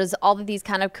 and there's all of these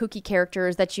kind of kooky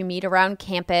characters that you meet around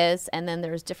campus, and then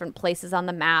there's different places on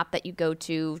the map that you go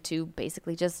to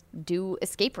basically just do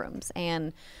escape rooms,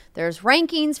 and there's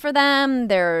rankings for them,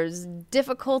 there's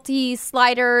difficulty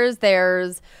sliders,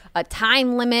 there's a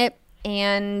time limit,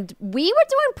 and we were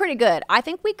doing pretty good. I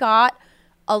think we got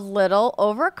a little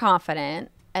overconfident,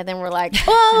 and then we're like,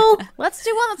 oh, let's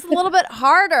do one that's a little bit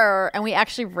harder. And we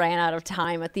actually ran out of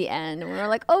time at the end. And we were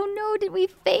like, oh no, did we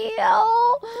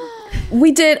fail?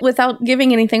 We did, without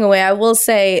giving anything away. I will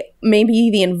say maybe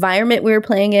the environment we were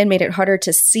playing in made it harder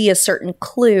to see a certain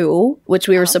clue, which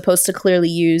we were supposed to clearly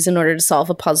use in order to solve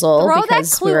a puzzle. Throw that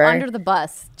clue under the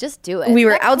bus. Just do it. We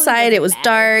were outside. It was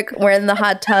dark. We're in the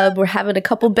hot tub. We're having a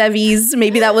couple bevies.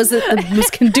 Maybe that wasn't the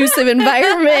most conducive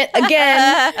environment.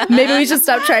 Again, maybe we should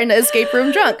stop trying to escape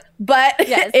room drunk. But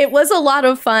yes, it was a lot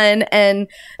of fun. And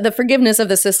the forgiveness of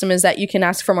the system is that you can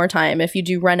ask for more time if you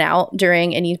do run out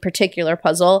during any particular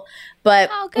puzzle. But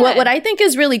good. what I think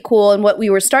is really cool and what we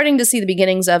were starting to see the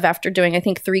beginnings of after doing, I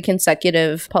think, 3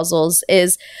 consecutive puzzles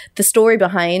is the story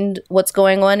behind what's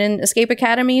going on in Escape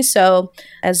Academy. So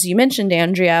as you mentioned,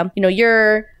 Andrea, you know,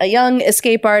 you're a young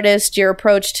escape artist. Your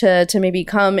approach to maybe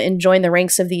come and join the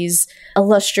ranks of these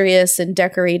illustrious and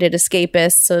decorated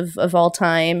escapists of all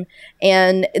time.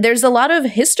 And there's a lot of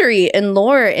history and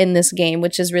lore in this game,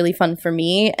 which is really fun for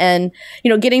me. And, you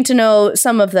know, getting to know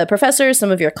some of the professors,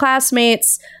 some of your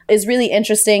classmates is really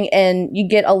interesting. And you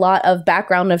get a lot of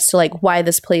background as to like why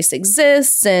this place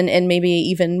exists and maybe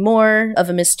even more of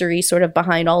a mystery sort of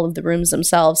behind all of the rooms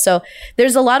themselves. So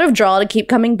there's a lot of draw to keep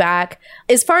coming back.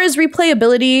 As far as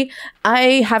replayability,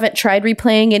 I haven't tried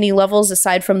replaying any levels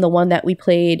aside from the one that we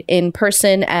played in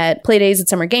person at Playdays at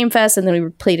Summer Game Fest, and then we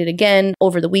played it again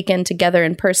over the weekend together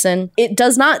in person. It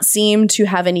does not seem to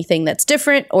have anything that's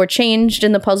different or changed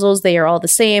in the puzzles. They are all the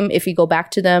same if you go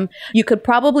back to them. You could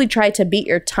probably try to beat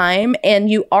your time, and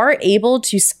you are able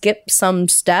to skip some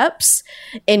steps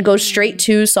and go straight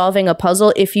to solving a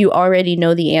puzzle if you already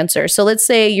know the answer. So let's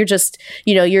say you're just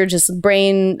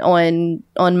brain on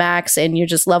max and you're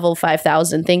just level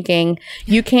 5,000 thinking,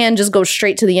 you can just go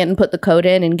straight to the end and put the code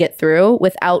in and get through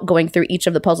without going through each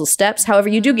of the puzzle steps. However,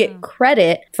 you do get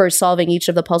credit for solving each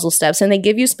of the puzzle steps, and they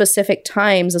give you specific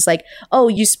times. It's like, oh,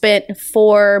 you spent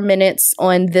 4 minutes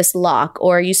on this lock,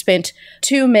 or you spent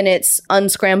 2 minutes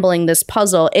unscrambling this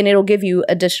puzzle, and it'll give you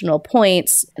additional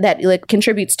points that like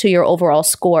contributes to your overall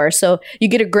score. So you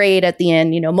get a grade at the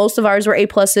end. You know, most of ours were A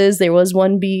pluses. There was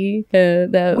one B.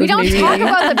 We don't talk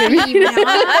about the B. We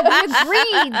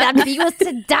agreed that B was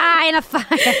to die in a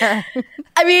fire.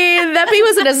 I mean, that B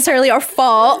wasn't necessarily our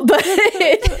fault, but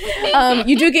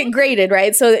you do get graded,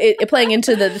 right? So it playing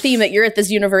into the theme that you're at this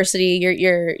university,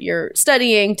 you're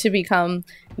studying to become,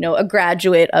 you know, a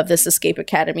graduate of this Escape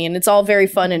Academy, and it's all very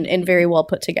fun and very well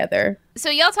put together. So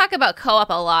y'all talk about co-op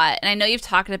a lot, and I know you've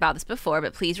talked about this before,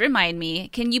 but please remind me,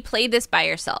 can you play this by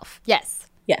yourself? Yes.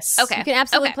 Yes. Okay. You can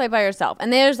absolutely play by yourself.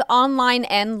 And there's online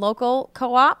and local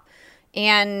co-op.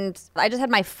 And I just had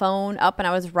my phone up and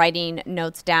I was writing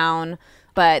notes down.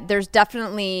 But there's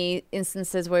definitely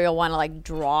instances where you'll want to like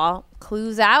draw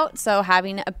clues out. So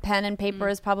having a pen and paper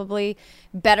is probably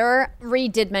better.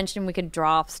 Reed did mention we could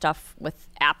draw stuff with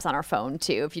apps on our phone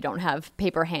too if you don't have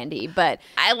paper handy. But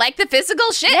I like the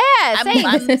physical shit. Yeah,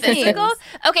 I'm physical.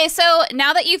 Okay, so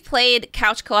now that you've played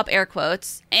couch co-op, air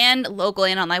quotes, and local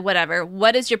and online, whatever,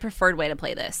 what is your preferred way to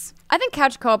play this? I think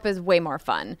couch co-op is way more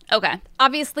fun. Okay.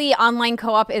 Obviously, online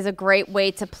co-op is a great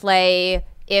way to play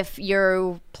if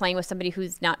you're playing with somebody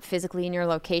who's not physically in your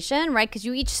location, right? Because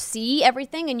you each see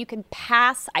everything and you can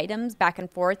pass items back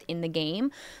and forth in the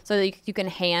game. So that you can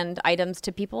hand items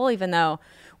to people, even though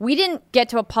we didn't get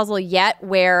to a puzzle yet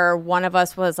where one of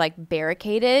us was like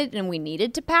barricaded and we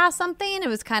needed to pass something. It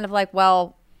was kind of like,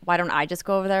 well, why don't I just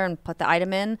go over there and put the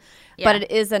item in? Yeah. But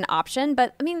it is an option.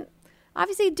 But I mean,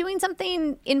 obviously doing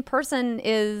something in person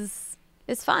is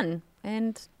fun.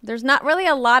 And there's not really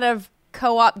a lot of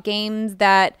co-op games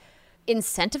that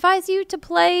incentivize you to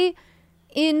play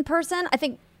in person. I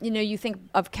think, you know, you think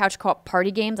of couch co-op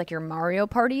party games like your Mario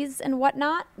parties and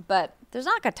whatnot, but there's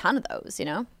not like a ton of those, you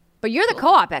know? But you're the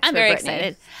co-op expert, I'm very Brittany.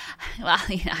 excited. Well,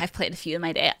 you know, I've played a few in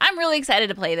my day. I'm really excited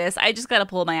to play this. I just got to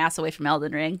pull my ass away from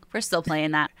Elden Ring. We're still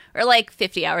playing that. We're like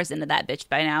 50 hours into that bitch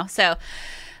by now. So,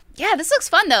 yeah, this looks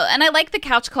fun, though. And I like the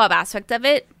couch co-op aspect of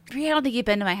it. I don't think you've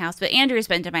been to my house, but Andrew's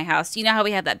been to my house. You know how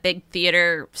we have that big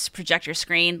theater projector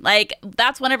screen? Like,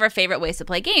 that's one of our favorite ways to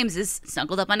play games is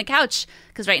snuggled up on a couch.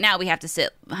 Because right now we have to sit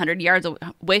 100 yards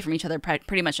away from each other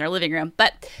pretty much in our living room.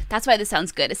 But that's why this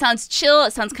sounds good. It sounds chill.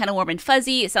 It sounds kind of warm and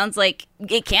fuzzy. It sounds like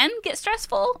it can get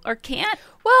stressful or can't.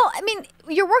 Well, I mean,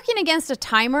 you're working against a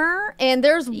timer, and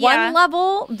there's one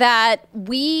level that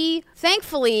we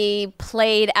thankfully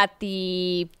played at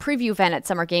the preview event at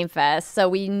Summer Game Fest, so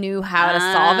we knew how to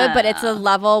solve it, but it's a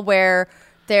level where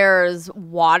there's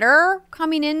water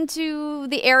coming into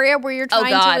the area where you're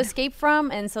trying to escape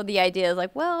from, and so the idea is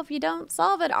like, well, if you don't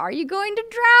solve it, are you going to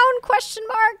drown? ?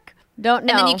 Don't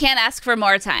know. And then you can't ask for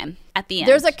more time at the end.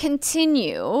 There's a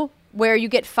continue where you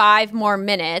get 5 more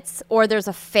minutes, or there's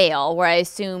a fail where I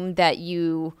assume that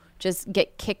you just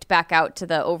get kicked back out to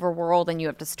the overworld and you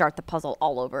have to start the puzzle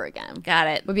all over again. Got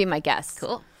it. Would be my guess.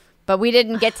 Cool. But we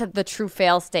didn't get to the true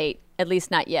fail state, at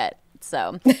least not yet.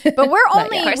 So, but we're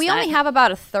only we only have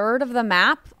about a third of the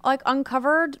map like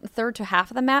uncovered, a third to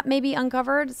half of the map maybe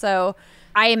uncovered. So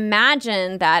I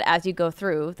imagine that as you go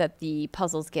through that the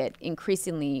puzzles get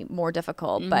increasingly more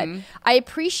difficult. But I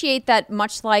appreciate that,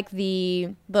 much like the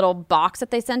little box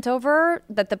that they sent over,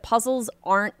 that the puzzles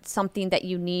aren't something that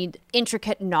you need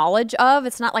intricate knowledge of.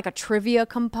 It's not like a trivia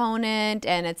component,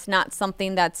 and it's not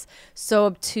something that's so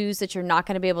obtuse that you're not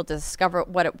going to be able to discover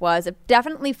what it was. It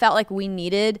definitely felt like we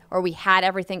needed, or we had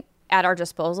everything at our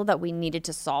disposal that we needed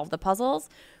to solve the puzzles,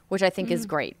 which I think is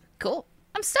great. Cool.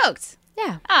 I'm stoked.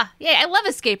 Yeah. Yeah, I love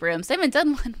escape rooms. I haven't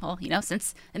done one, well,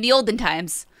 since in the olden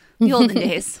times, the olden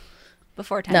days,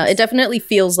 before times. No, it definitely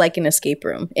feels like an escape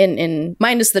room, in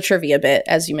minus the trivia bit,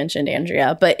 as you mentioned,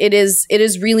 Andrea. But it is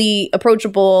really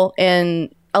approachable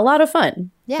and a lot of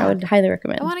fun. Yeah. I would highly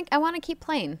recommend. I want to keep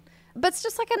playing. But it's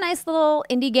just like a nice little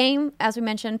indie game, as we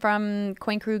mentioned, from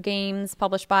Coin Crew Games,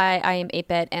 published by I Am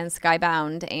 8-Bit and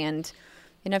Skybound. And,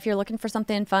 if you're looking for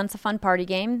something fun, it's a fun party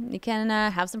game. You can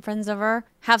have some friends over,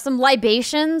 have some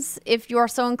libations if you're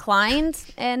so inclined,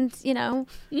 and,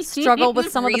 struggle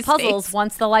with some of the puzzles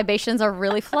once the libations are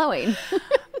really flowing.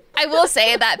 I will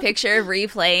say that picture of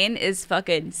replaying is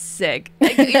fucking sick.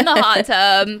 Like, in the hot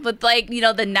tub with,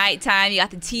 the nighttime, you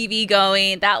got the TV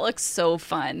going. That looks so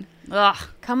fun. Ugh.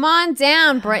 Come on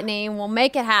down, Brittany. We'll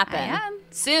make it happen. I am.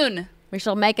 Soon. We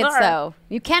shall make it so.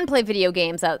 You can play video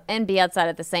games out and be outside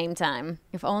at the same time.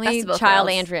 If only child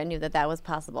Andrea knew that was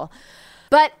possible.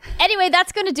 But anyway,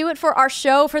 that's going to do it for our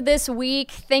show for this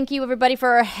week. Thank you, everybody,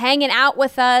 for hanging out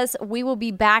with us. We will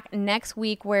be back next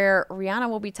week, where Rihanna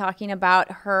will be talking about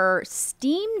her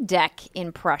Steam Deck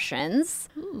impressions.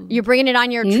 You're bringing it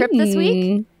on your trip this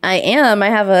week? I am. I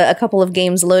have a couple of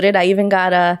games loaded. I even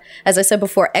got, as I said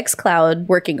before, xCloud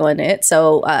working on it.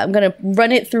 So I'm going to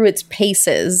run it through its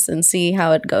paces and see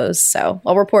how it goes. So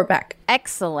I'll report back.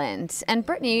 Excellent. And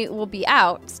Brittany will be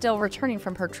out, still returning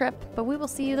from her trip, but we will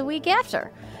see you the week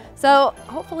after. So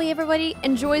hopefully everybody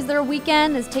enjoys their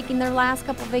weekend, is taking their last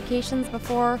couple vacations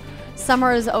before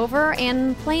summer is over,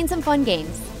 and playing some fun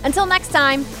games. Until next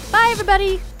time, bye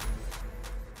everybody.